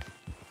one.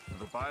 Where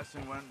the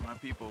Bison went, my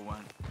people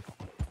went.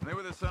 And they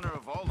were the center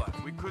of all life.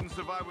 We couldn't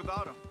survive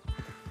without them.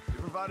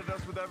 They provided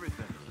us with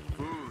everything.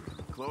 Food,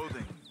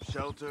 clothing,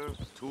 shelter,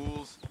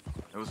 tools.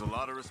 There was a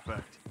lot of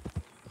respect.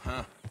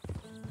 Huh.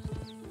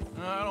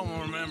 I don't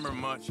remember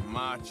much of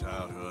my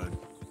childhood,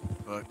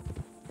 but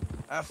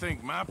I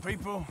think my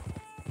people,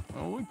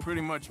 well, we pretty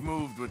much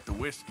moved with the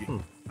whiskey.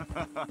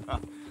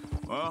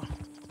 Well,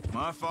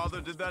 my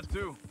father did that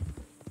too.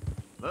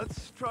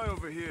 Let's try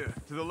over here,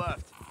 to the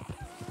left.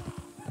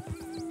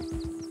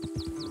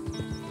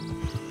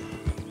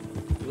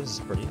 This is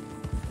pretty.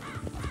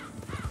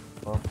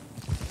 Well,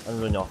 I don't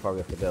really know how far we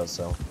have to go,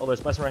 so... Oh,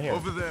 there's Bison right here.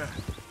 Over there.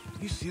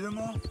 You see them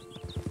all?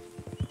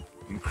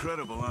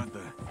 Incredible, aren't they?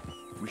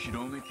 We should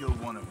only kill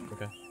one of them.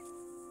 Okay.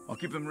 I'll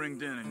keep them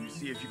ringed in and you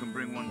see if you can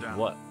bring one down.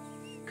 What?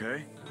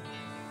 Okay?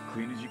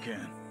 Clean as you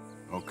can.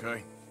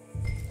 Okay.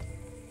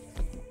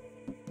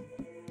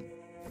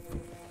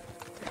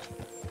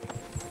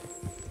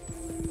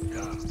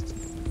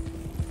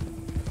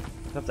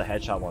 That's a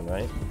headshot one,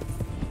 right?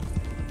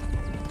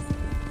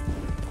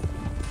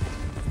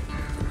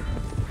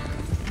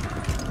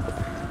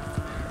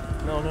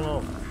 No, no,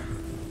 no.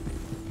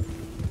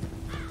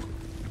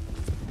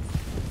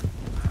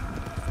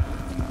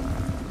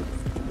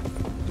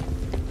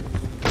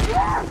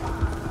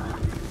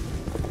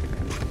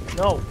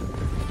 No.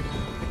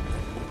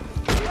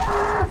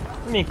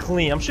 What do you mean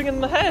clean? I'm shooting him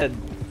in the head.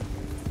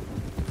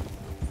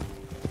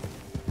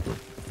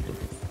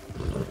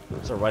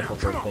 It's a rifle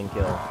for a clean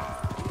kill.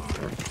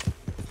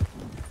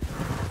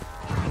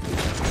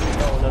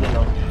 No, no, no,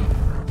 no.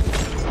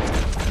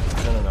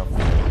 No, no, no.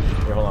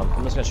 Here, hold on.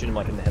 I'm just gonna shoot him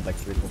like in the head like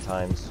 3 different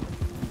times.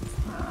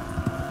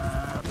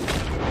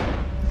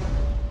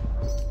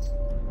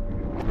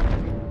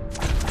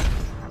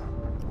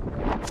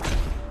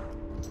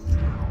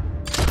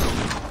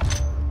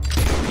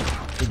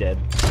 He dead.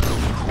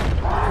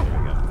 There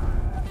we go.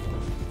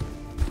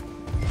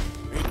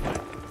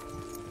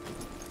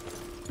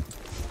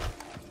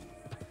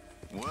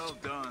 Well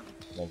done.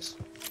 Thanks.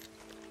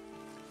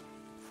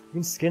 You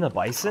can skin a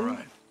bison? All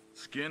right.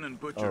 Skin and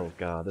butcher. Oh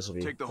god, this will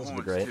be, Take the this will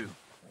horns be great. too.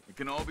 It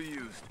can all be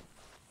used.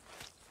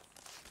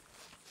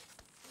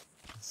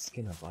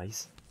 Skin a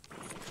bison?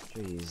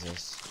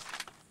 Jesus.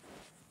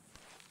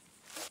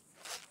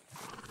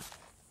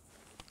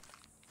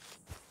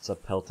 It's a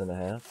pelt and a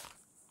half.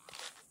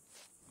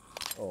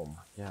 Oh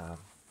my god.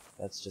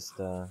 That's just,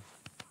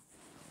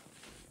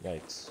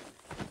 yikes.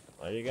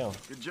 There you go.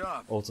 Good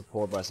job. Oh, it's a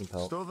poor bison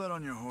pelt. Stow that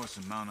on your horse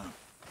and mount up.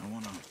 I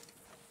wanna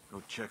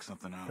go check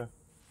something out. Okay.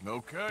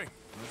 Okay,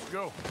 let's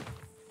go.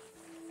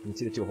 You can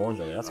see the 2 horns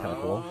right there. That's kind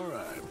of cool. All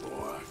right,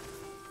 boy.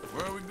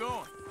 Where are we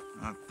going?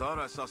 I thought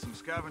I saw some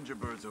scavenger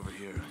birds over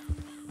here.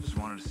 Just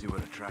wanted to see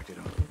what attracted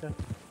them. Okay.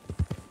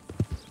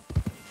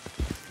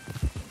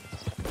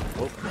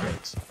 Oh,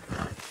 thanks.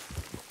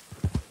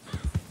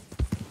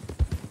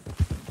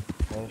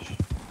 Finish.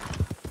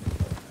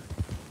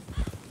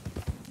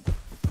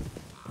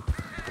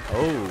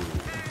 Oh.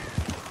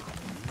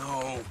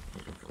 No.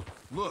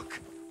 Look.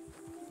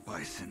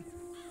 Bison.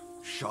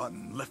 Shot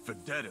and left for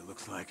dead, it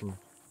looks like.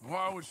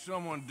 Why would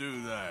someone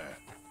do that?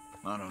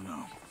 I don't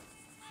know.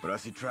 But I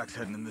see tracks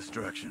heading in this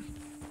direction.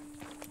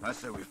 I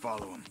say we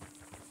follow them.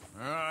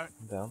 All right.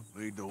 Down.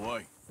 Lead the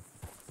way.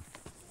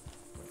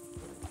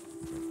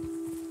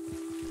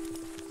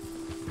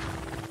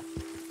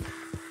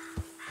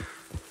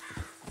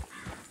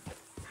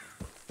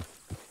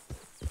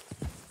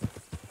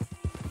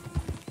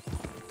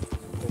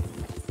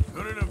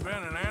 Could it have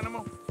been an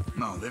animal?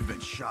 No, they've been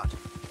shot.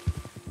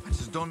 I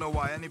just don't know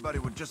why anybody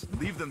would just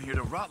leave them here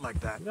to rot like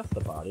that. We left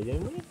the body,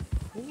 didn't we?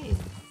 What do you mean?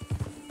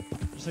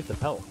 Just like the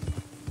pelt.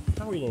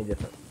 How are we any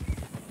different?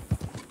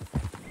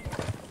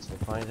 So we'll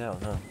find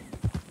out, huh?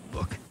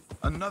 Look,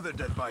 another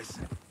dead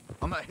bison.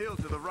 On that hill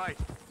to the right.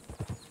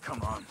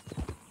 Come on.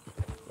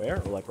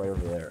 Where? Or like right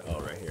over there? Oh,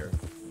 right here.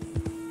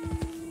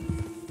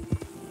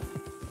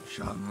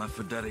 Shot and left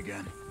for dead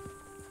again.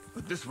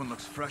 But this one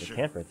looks fresher. There's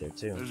a camp right there,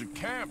 too. There's a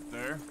camp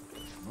there.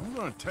 I'm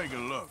gonna take a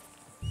look.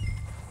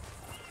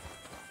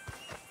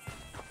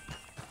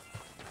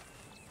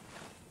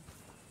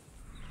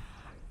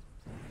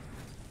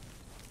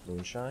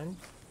 Moonshine.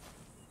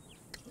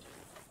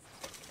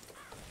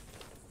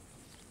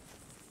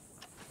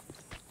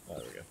 Oh,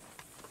 there we go.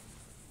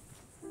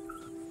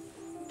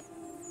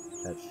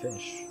 That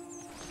fish.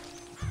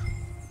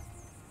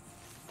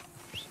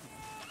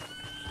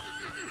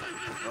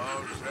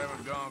 Dogs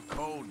haven't gone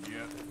cold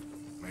yet.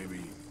 Maybe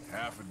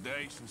half a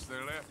day since they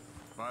left.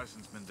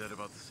 Bison's been dead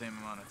about the same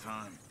amount of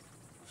time.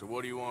 So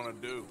what do you want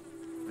to do?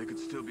 They could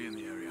still be in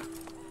the area.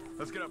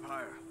 Let's get up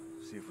higher.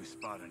 See if we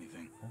spot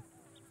anything.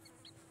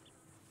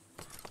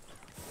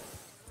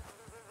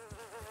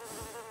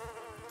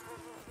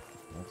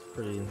 That's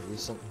pretty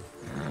recent.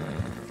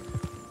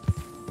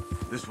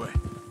 This way.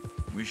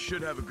 We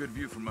should have a good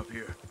view from up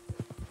here.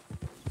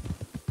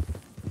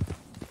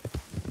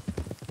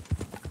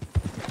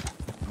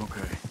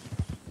 Okay.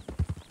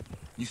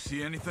 You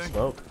see anything?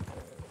 Smoke.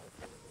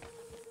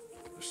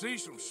 I see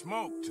some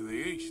smoke to the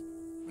east.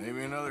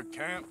 Maybe another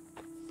camp.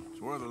 It's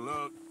worth a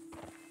look.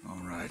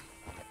 All right.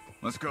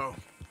 Let's go.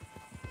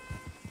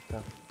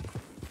 Yeah.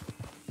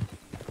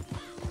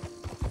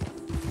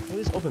 All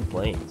these open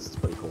plains. It's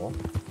pretty cool.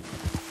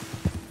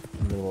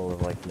 In the middle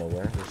of like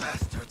nowhere.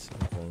 Bastards.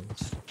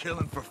 Just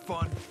killing for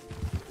fun.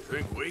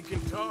 Think we can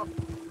talk?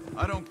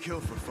 I don't kill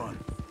for fun.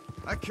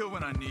 I kill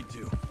when I need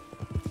to.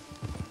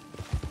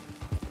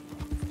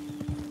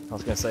 I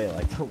was gonna say,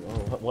 like,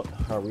 what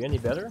are we any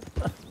better?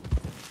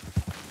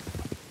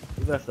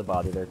 We left the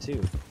body there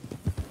too.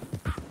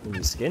 I mean,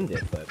 we skinned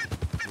it, but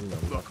you know,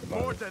 we left the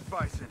body. More dead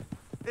bison.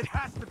 It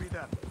has to be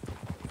them.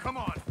 Come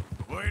on.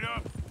 Wait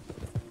up.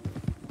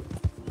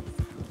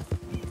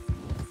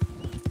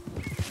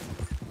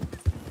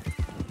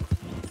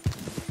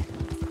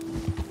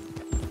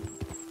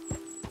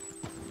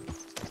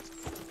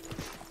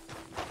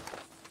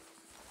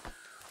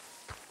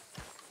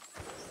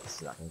 This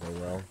is not gonna go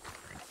well.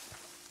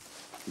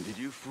 Did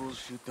you fools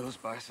shoot those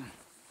bison?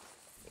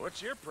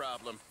 What's your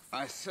problem?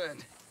 I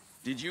said,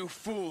 did you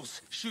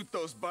fools shoot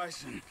those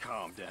bison?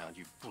 Calm down,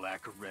 you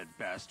black or red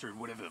bastard,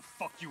 whatever the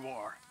fuck you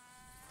are.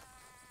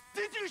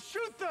 Did you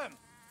shoot them?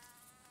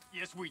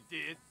 Yes, we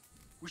did.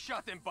 We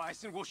shot them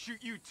bison, we'll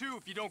shoot you too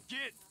if you don't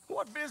get.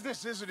 What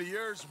business is it of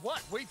yours?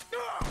 What? We...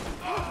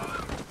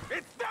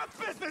 It's that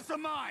business of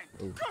mine!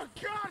 Good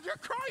God, you're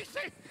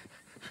crazy!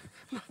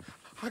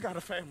 I got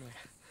a family.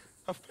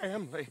 A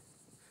family.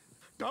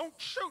 Don't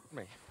shoot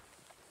me.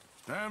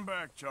 Stand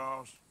back,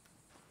 Charles.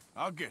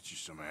 I'll get you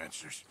some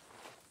answers.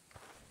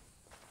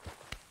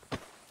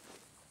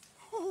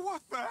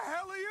 What the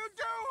hell are you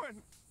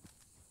doing?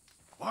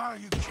 Why are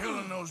you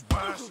killing those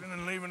bison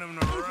and leaving them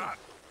to rot?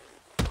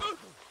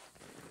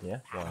 Yeah.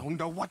 I don't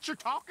know what you're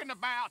talking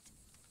about.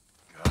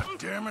 God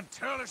damn it,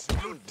 tell us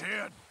you're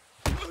dead.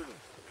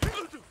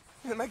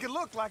 They make it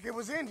look like it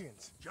was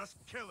Indians. Just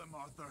kill him,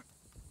 Arthur.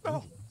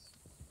 No.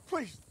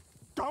 Please,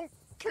 don't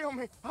kill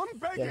me. I'm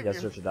begging Yeah, he you.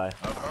 deserves to die.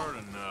 I've heard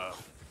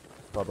enough.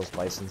 For all those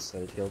bisons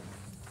that he killed.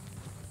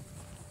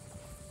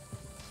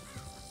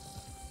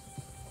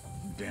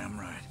 Damn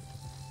right.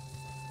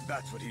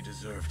 That's what he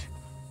deserved.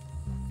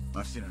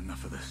 I've seen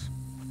enough of this.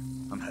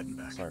 I'm heading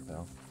back. Sorry,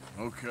 pal.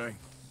 Okay.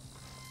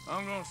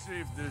 I'm gonna see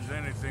if there's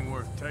anything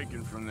worth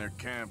taking from their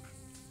camp.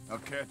 I'll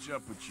catch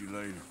up with you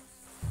later.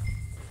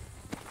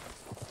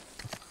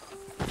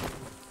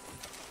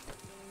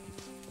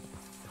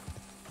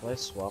 Why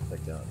swap the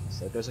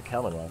guns? Like, there's a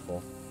Calvin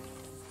rifle.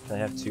 Can I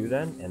have two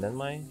then? And then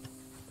my...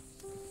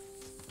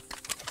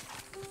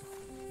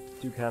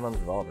 Two Calvin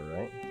revolver,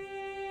 right?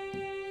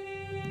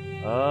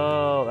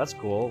 Oh, that's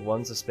cool.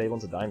 One's a spade,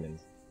 one's a diamond.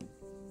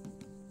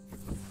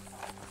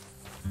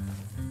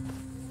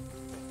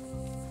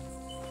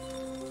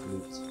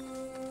 Loot.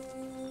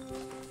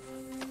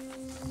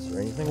 Is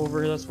there anything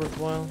over here that's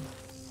worthwhile?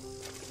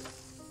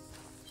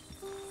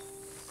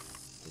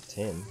 The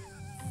tin.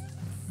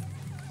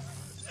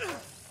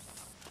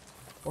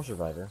 More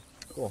survivor.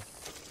 Cool.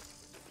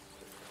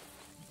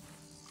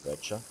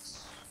 Red chucks.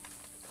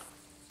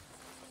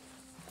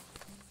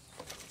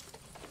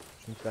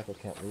 Tobacco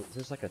can't loot.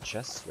 There's like a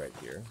chest right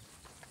here.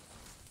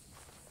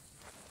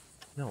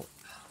 No.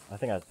 I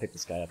think I have to pick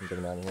this guy up and get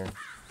him out of here.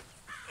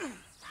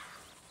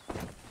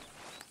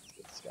 Let's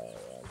get this guy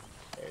around.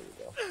 There you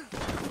go.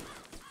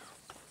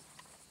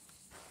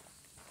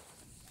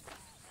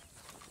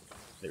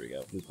 There we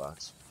go. Loot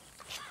box.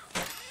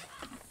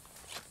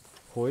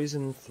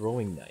 Poison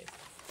throwing knife.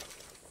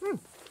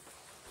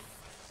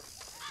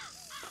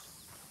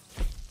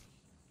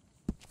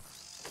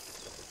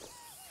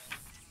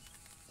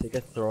 Take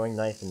a throwing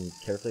knife and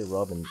carefully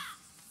rub an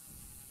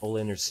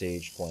oleander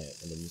sage plant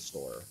and then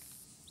store.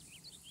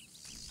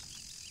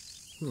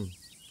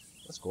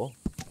 That's cool.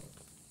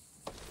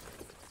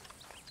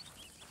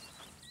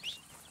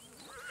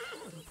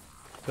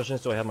 Question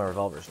is, do I have my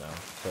revolvers now?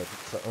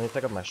 So let me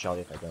pick up my shotty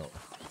if I don't.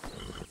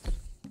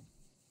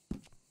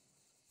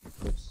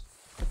 Oops.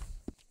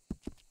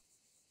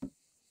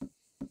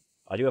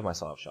 I do have my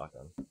sawed-off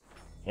shotgun.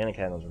 And a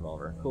cannon's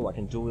revolver. Cool, I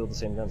can dual wield the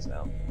same guns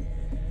now.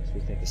 So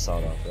we can take the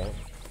sawed-off, right?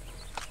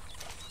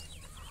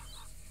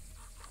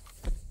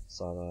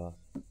 Sawed-off,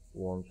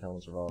 one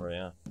cannon's revolver,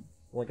 yeah.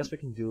 Well, I guess we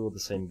can dual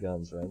the same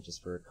guns, right?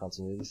 Just for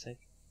continuity's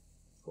sake?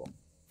 Cool.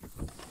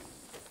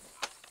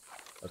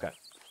 Okay.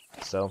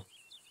 So...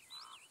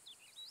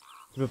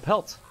 we have a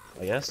pelt,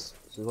 I guess.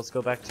 So let's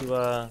go back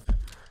to,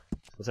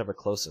 whatever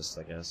closest,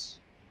 I guess.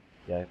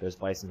 Yeah, there's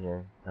Bison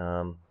here.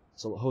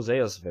 So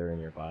Hosea's very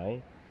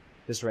nearby.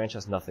 This ranch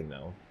has nothing,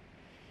 though.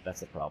 That's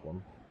the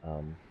problem.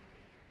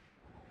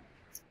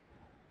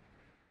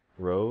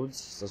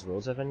 Rhodes? Does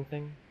Rhodes have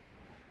anything?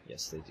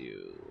 Yes, they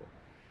do.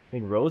 I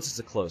mean, Rhodes is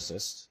the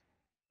closest,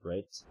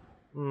 right?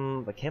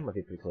 The camp might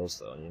be pretty close,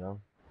 though, you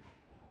know?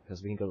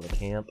 Because we can go to the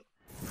camp,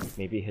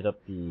 maybe hit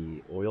up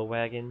the oil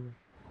wagon,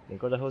 and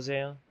go to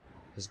Hosea.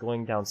 Because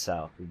going down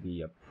south would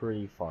be a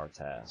pretty far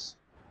task.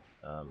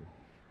 I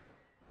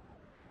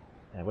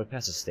would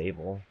pass a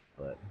stable,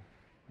 but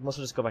let's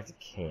just go back to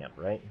camp,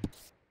 right?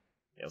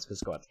 Yeah, let's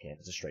just go out to camp.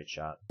 It's a straight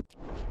shot.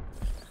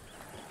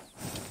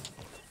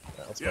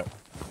 Right, let's go.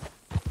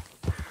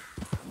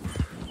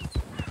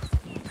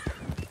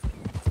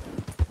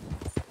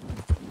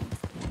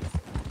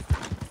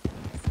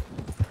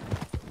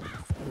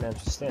 Hey man,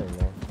 just standing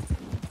there.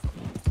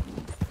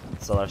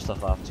 Sell our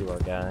stuff off to our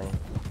guy.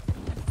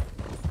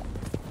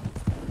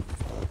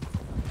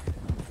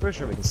 Pretty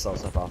sure we can sell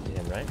stuff off to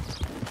him, right?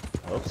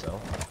 I hope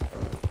so.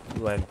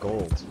 Ooh, I have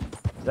gold.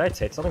 Did I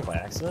take something by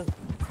accident?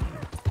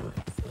 I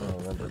don't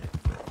remember.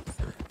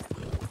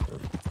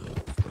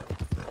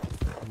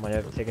 I might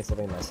have taken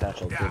something in my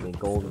satchel that gave me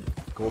golden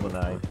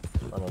eye.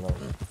 I don't know.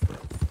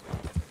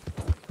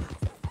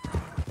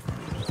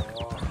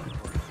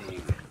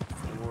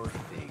 Poor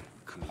thing.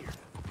 Come here.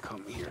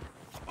 Come here.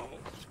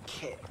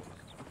 Okay.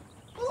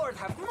 Lord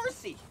have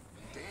mercy!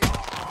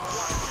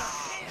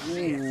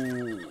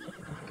 Ooh,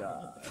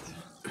 God.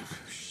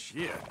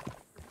 Shit.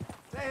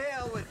 The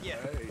hell with you!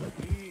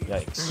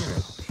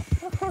 Yikes.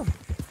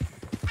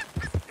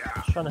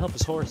 Just trying to help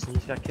his horse and he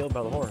just got killed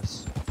by the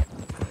horse.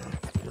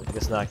 I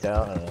guess knocked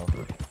out, I don't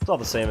know. It's all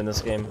the same in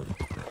this game.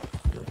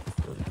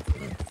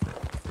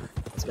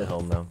 Let's get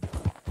home though.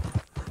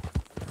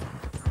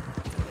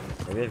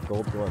 Maybe I have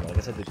gold going. I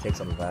guess I did take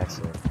something back,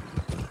 so.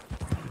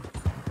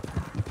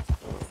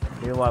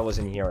 Maybe while I was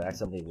in here, I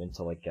accidentally went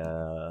to like,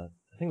 I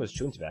think it was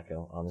chewing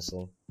tobacco,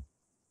 honestly.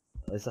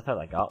 At least I thought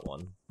I got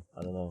one.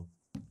 I don't know.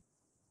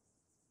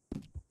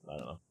 I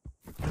don't know.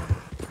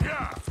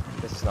 I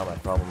guess it's not my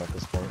problem at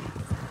this point.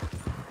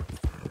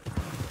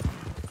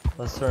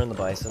 Let's turn the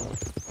Bison.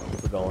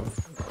 Keep it going.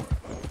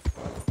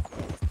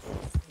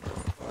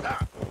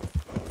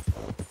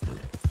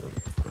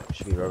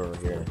 Should be right over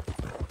here.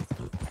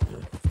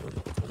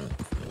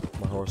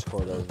 My horse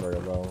corridor is very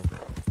low.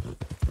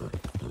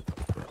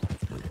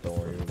 Don't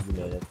worry, you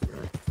made it.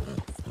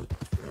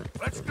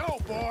 Let's go,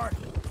 boy!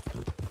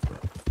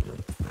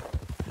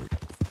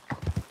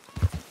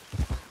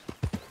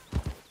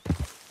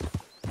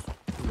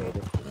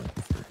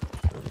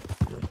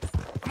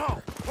 Come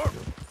on, work!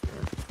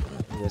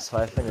 There's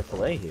 5-finger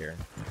fillet here.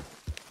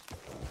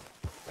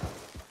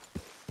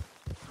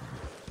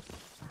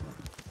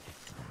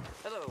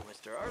 Hello,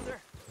 Mr. Arthur.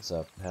 What's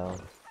up,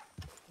 pal?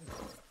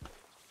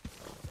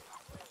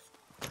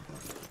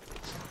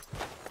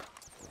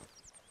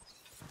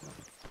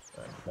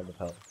 Alright, grab the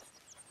pelt.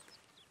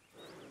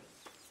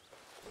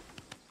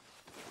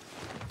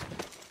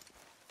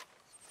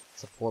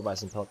 It's a 4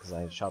 Bison pelt because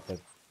I shot the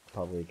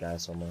probably guy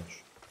so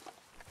much.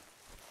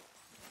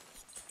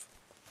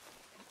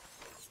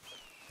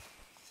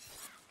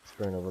 Let's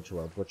bring it over to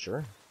our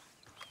butcher.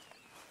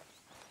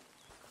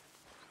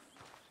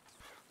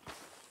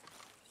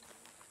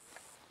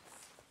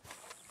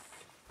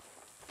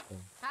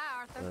 Hi,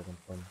 Arthur.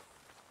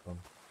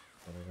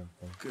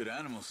 Good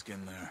animal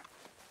skin there.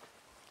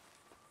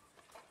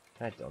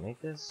 Can I donate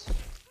this?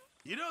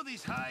 You know,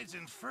 these hides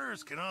and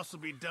furs can also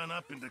be done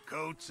up into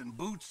coats and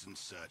boots and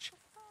such.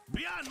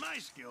 Beyond my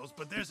skills,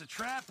 but there's a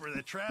trapper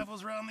that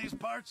travels around these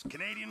parts,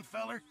 Canadian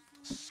feller,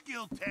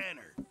 skilled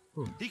tanner.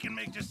 He can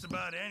make just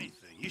about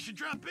anything. You should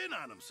drop in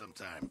on him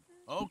sometime.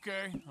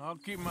 Okay, I'll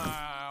keep my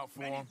eye out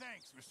for him. Many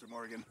thanks, Mr.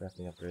 Morgan.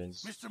 Crafting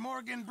upgrades. Mr.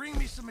 Morgan, bring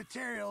me some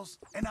materials,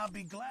 and I'll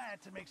be glad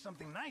to make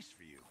something nice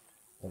for you.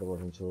 Other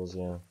working tools,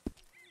 yeah.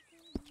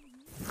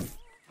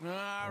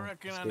 I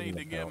reckon I need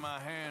to get my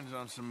hands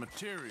on some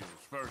materials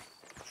first.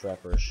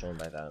 Trapper is shown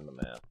by that on the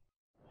map.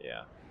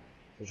 Yeah.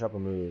 The trapper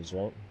moves,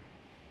 right?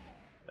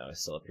 No, he's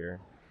still up here.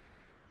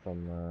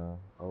 From our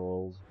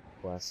old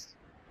quest.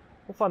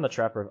 We'll find the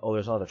trapper. Oh,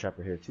 there's another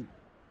trapper here too.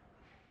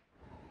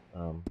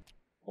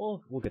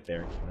 We'll get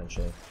there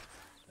eventually.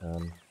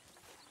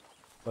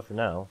 But for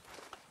now,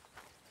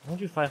 why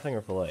don't you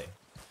 5-finger fillet?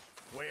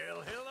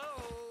 Well, hello!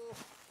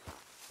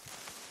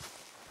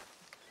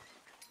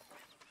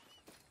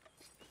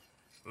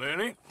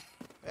 Lenny?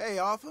 Hey,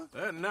 Arthur.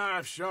 That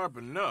knife's sharp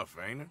enough,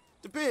 ain't it?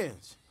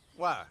 Depends.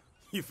 Why?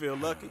 You feel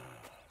lucky?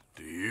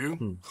 Do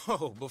you?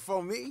 Oh,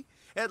 before me,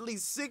 at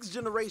least 6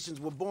 generations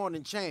were born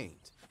in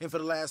chains. And for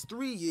the last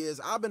 3 years,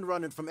 I've been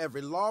running from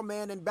every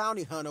lawman and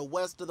bounty hunter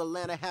west of the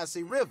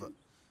Lannahechee River.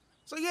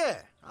 So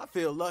yeah, I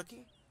feel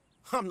lucky.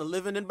 I'm the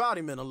living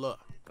embodiment of luck.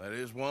 That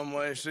is one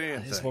way of seeing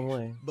things. That's one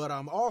way. But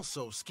I'm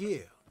also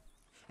skilled.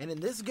 And in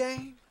this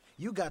game,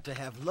 you got to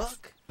have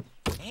luck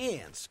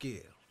and skill.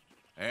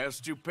 And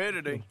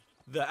stupidity.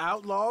 The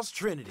Outlaw's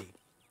Trinity.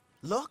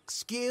 Luck,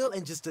 skill,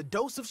 and just a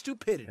dose of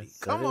stupidity.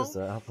 Come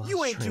on,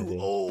 you ain't too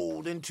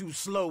old and too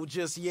slow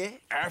just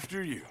yet.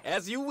 After you.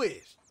 As you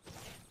wish.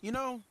 You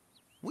know,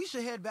 we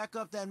should head back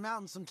up that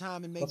mountain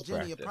sometime and make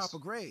Jenny a proper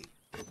grave.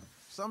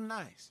 Something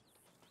nice.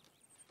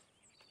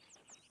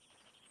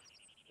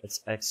 It's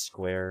X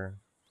square.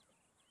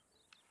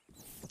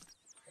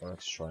 Or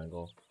X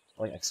triangle.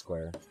 I like X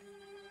square.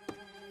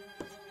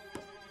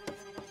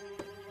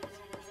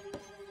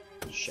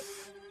 Shit.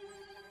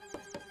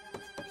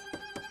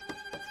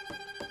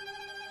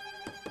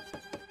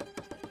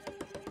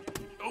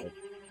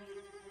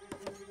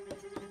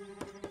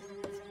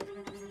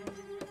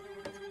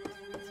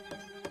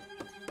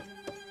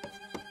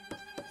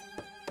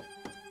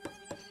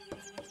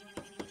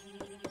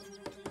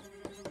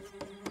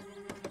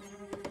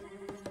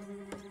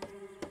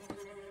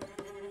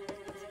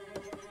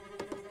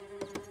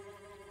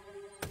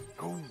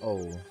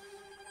 Oh.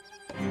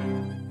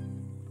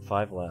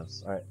 5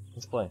 laps. Alright,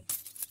 let's play.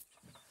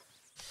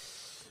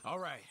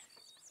 Alright.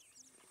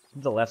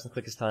 The laps in the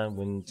quickest time,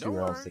 win 2 Don't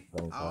rounds, worry. take the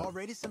bonus I time.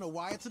 already sent a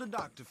wire to the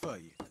doctor for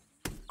you.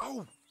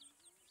 Oh!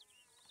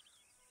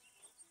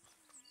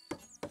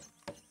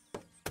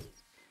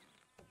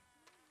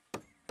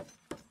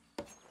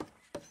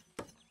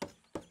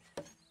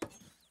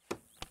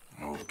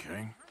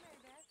 Okay.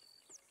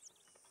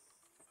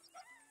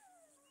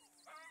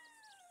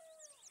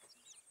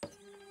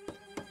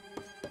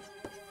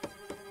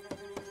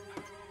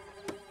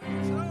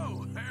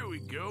 So, there we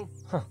go.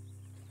 Huh.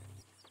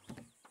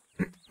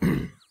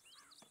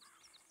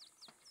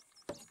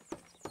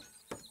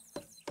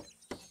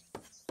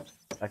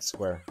 X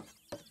square.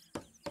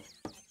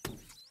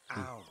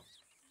 Ow.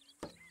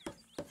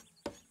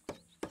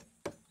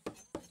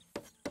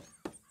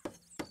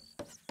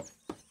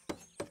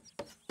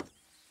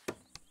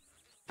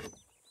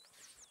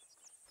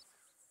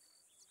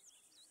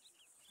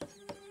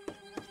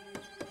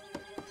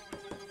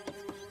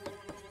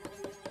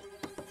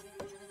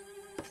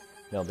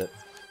 Nailed it.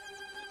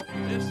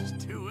 This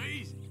is too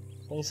easy.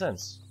 20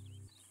 cents.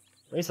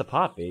 Raise the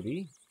pot,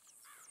 baby.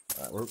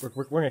 We're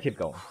gonna keep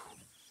going.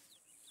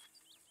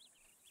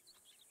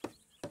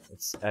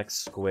 It's X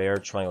square,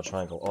 triangle,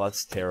 triangle. Oh,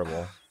 that's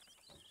terrible.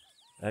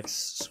 X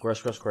square,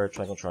 square, square,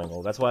 triangle,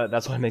 triangle. That's why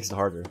it makes it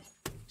harder.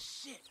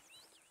 Shit.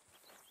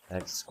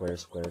 X square,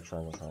 square,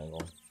 triangle,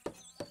 triangle.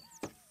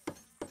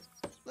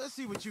 Let's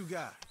see what you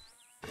got.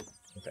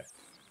 Okay.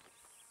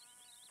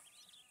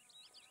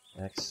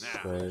 X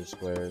square,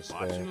 square,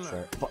 square,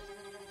 triangle.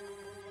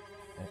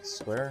 X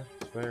square,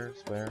 square,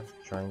 square,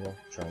 triangle,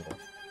 triangle.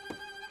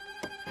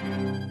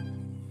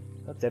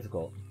 That's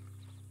difficult.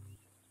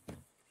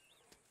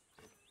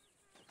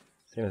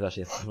 This game is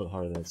actually a little bit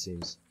harder than it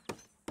seems.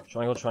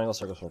 Triangle, triangle,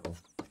 circle, circle.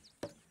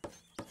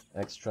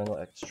 X triangle,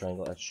 X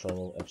triangle, X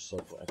triangle, X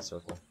circle, X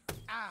circle.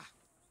 Ah.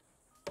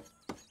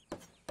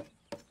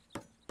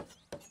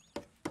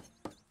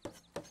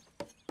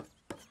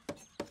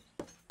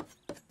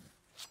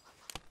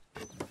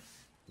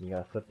 You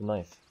gotta flip the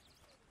knife.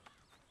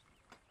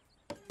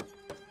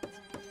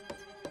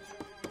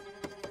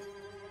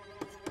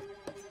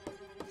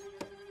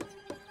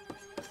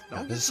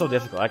 God, this is so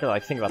difficult. I gotta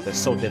like think about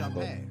this. So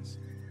difficult.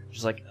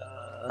 Just like,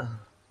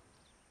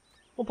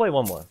 we'll play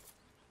one more.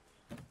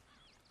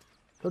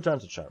 No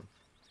time's a charm.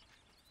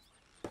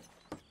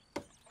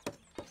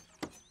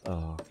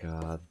 Oh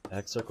god.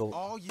 X circle.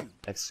 All you.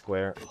 X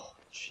square. Oh,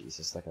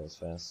 Jesus, that guy was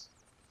fast.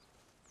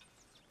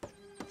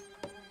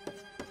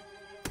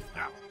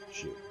 Ow.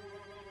 Shoot.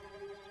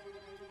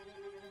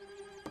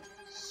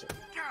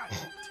 God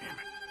damn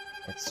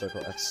it. X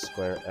circle, X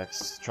square,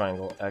 X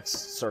triangle, X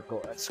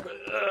circle, X square.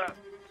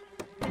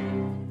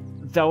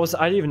 That was,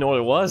 I didn't even know what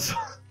it was.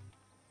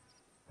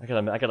 I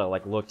gotta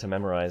like look to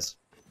memorize.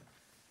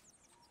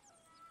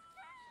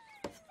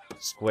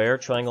 Square,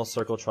 triangle,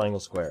 circle, triangle,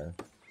 square.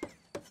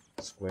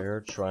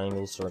 Square,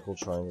 triangle, circle,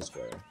 triangle,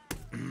 square.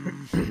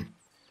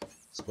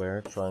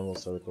 Square, triangle,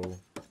 circle.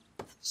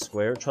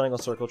 Square, triangle,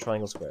 circle,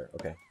 triangle, square.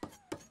 Okay.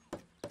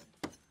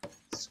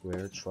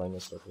 Square,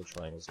 triangle, circle,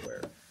 triangle,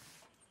 square.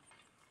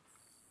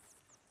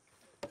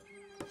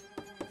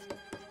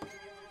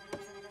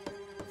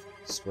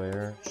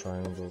 Square,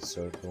 triangle,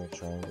 circle,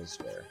 triangle,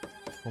 square.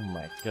 Oh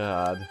my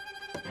god.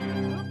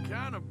 I'm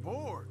kind of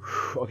bored.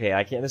 Okay,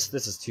 I can't. This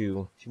is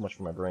too much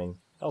for my brain.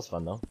 That was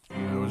fun though.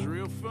 That was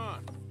real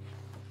fun.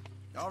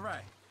 All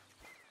right.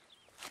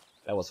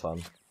 That was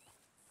fun.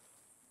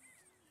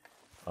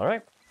 All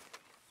right.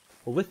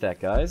 Well, with that,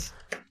 guys,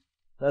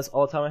 that's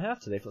all the time I have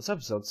today for this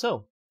episode.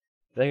 So,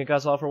 thank you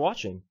guys all for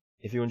watching.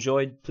 If you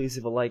enjoyed, please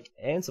leave a like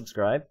and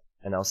subscribe,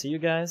 and I'll see you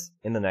guys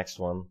in the next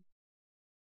one.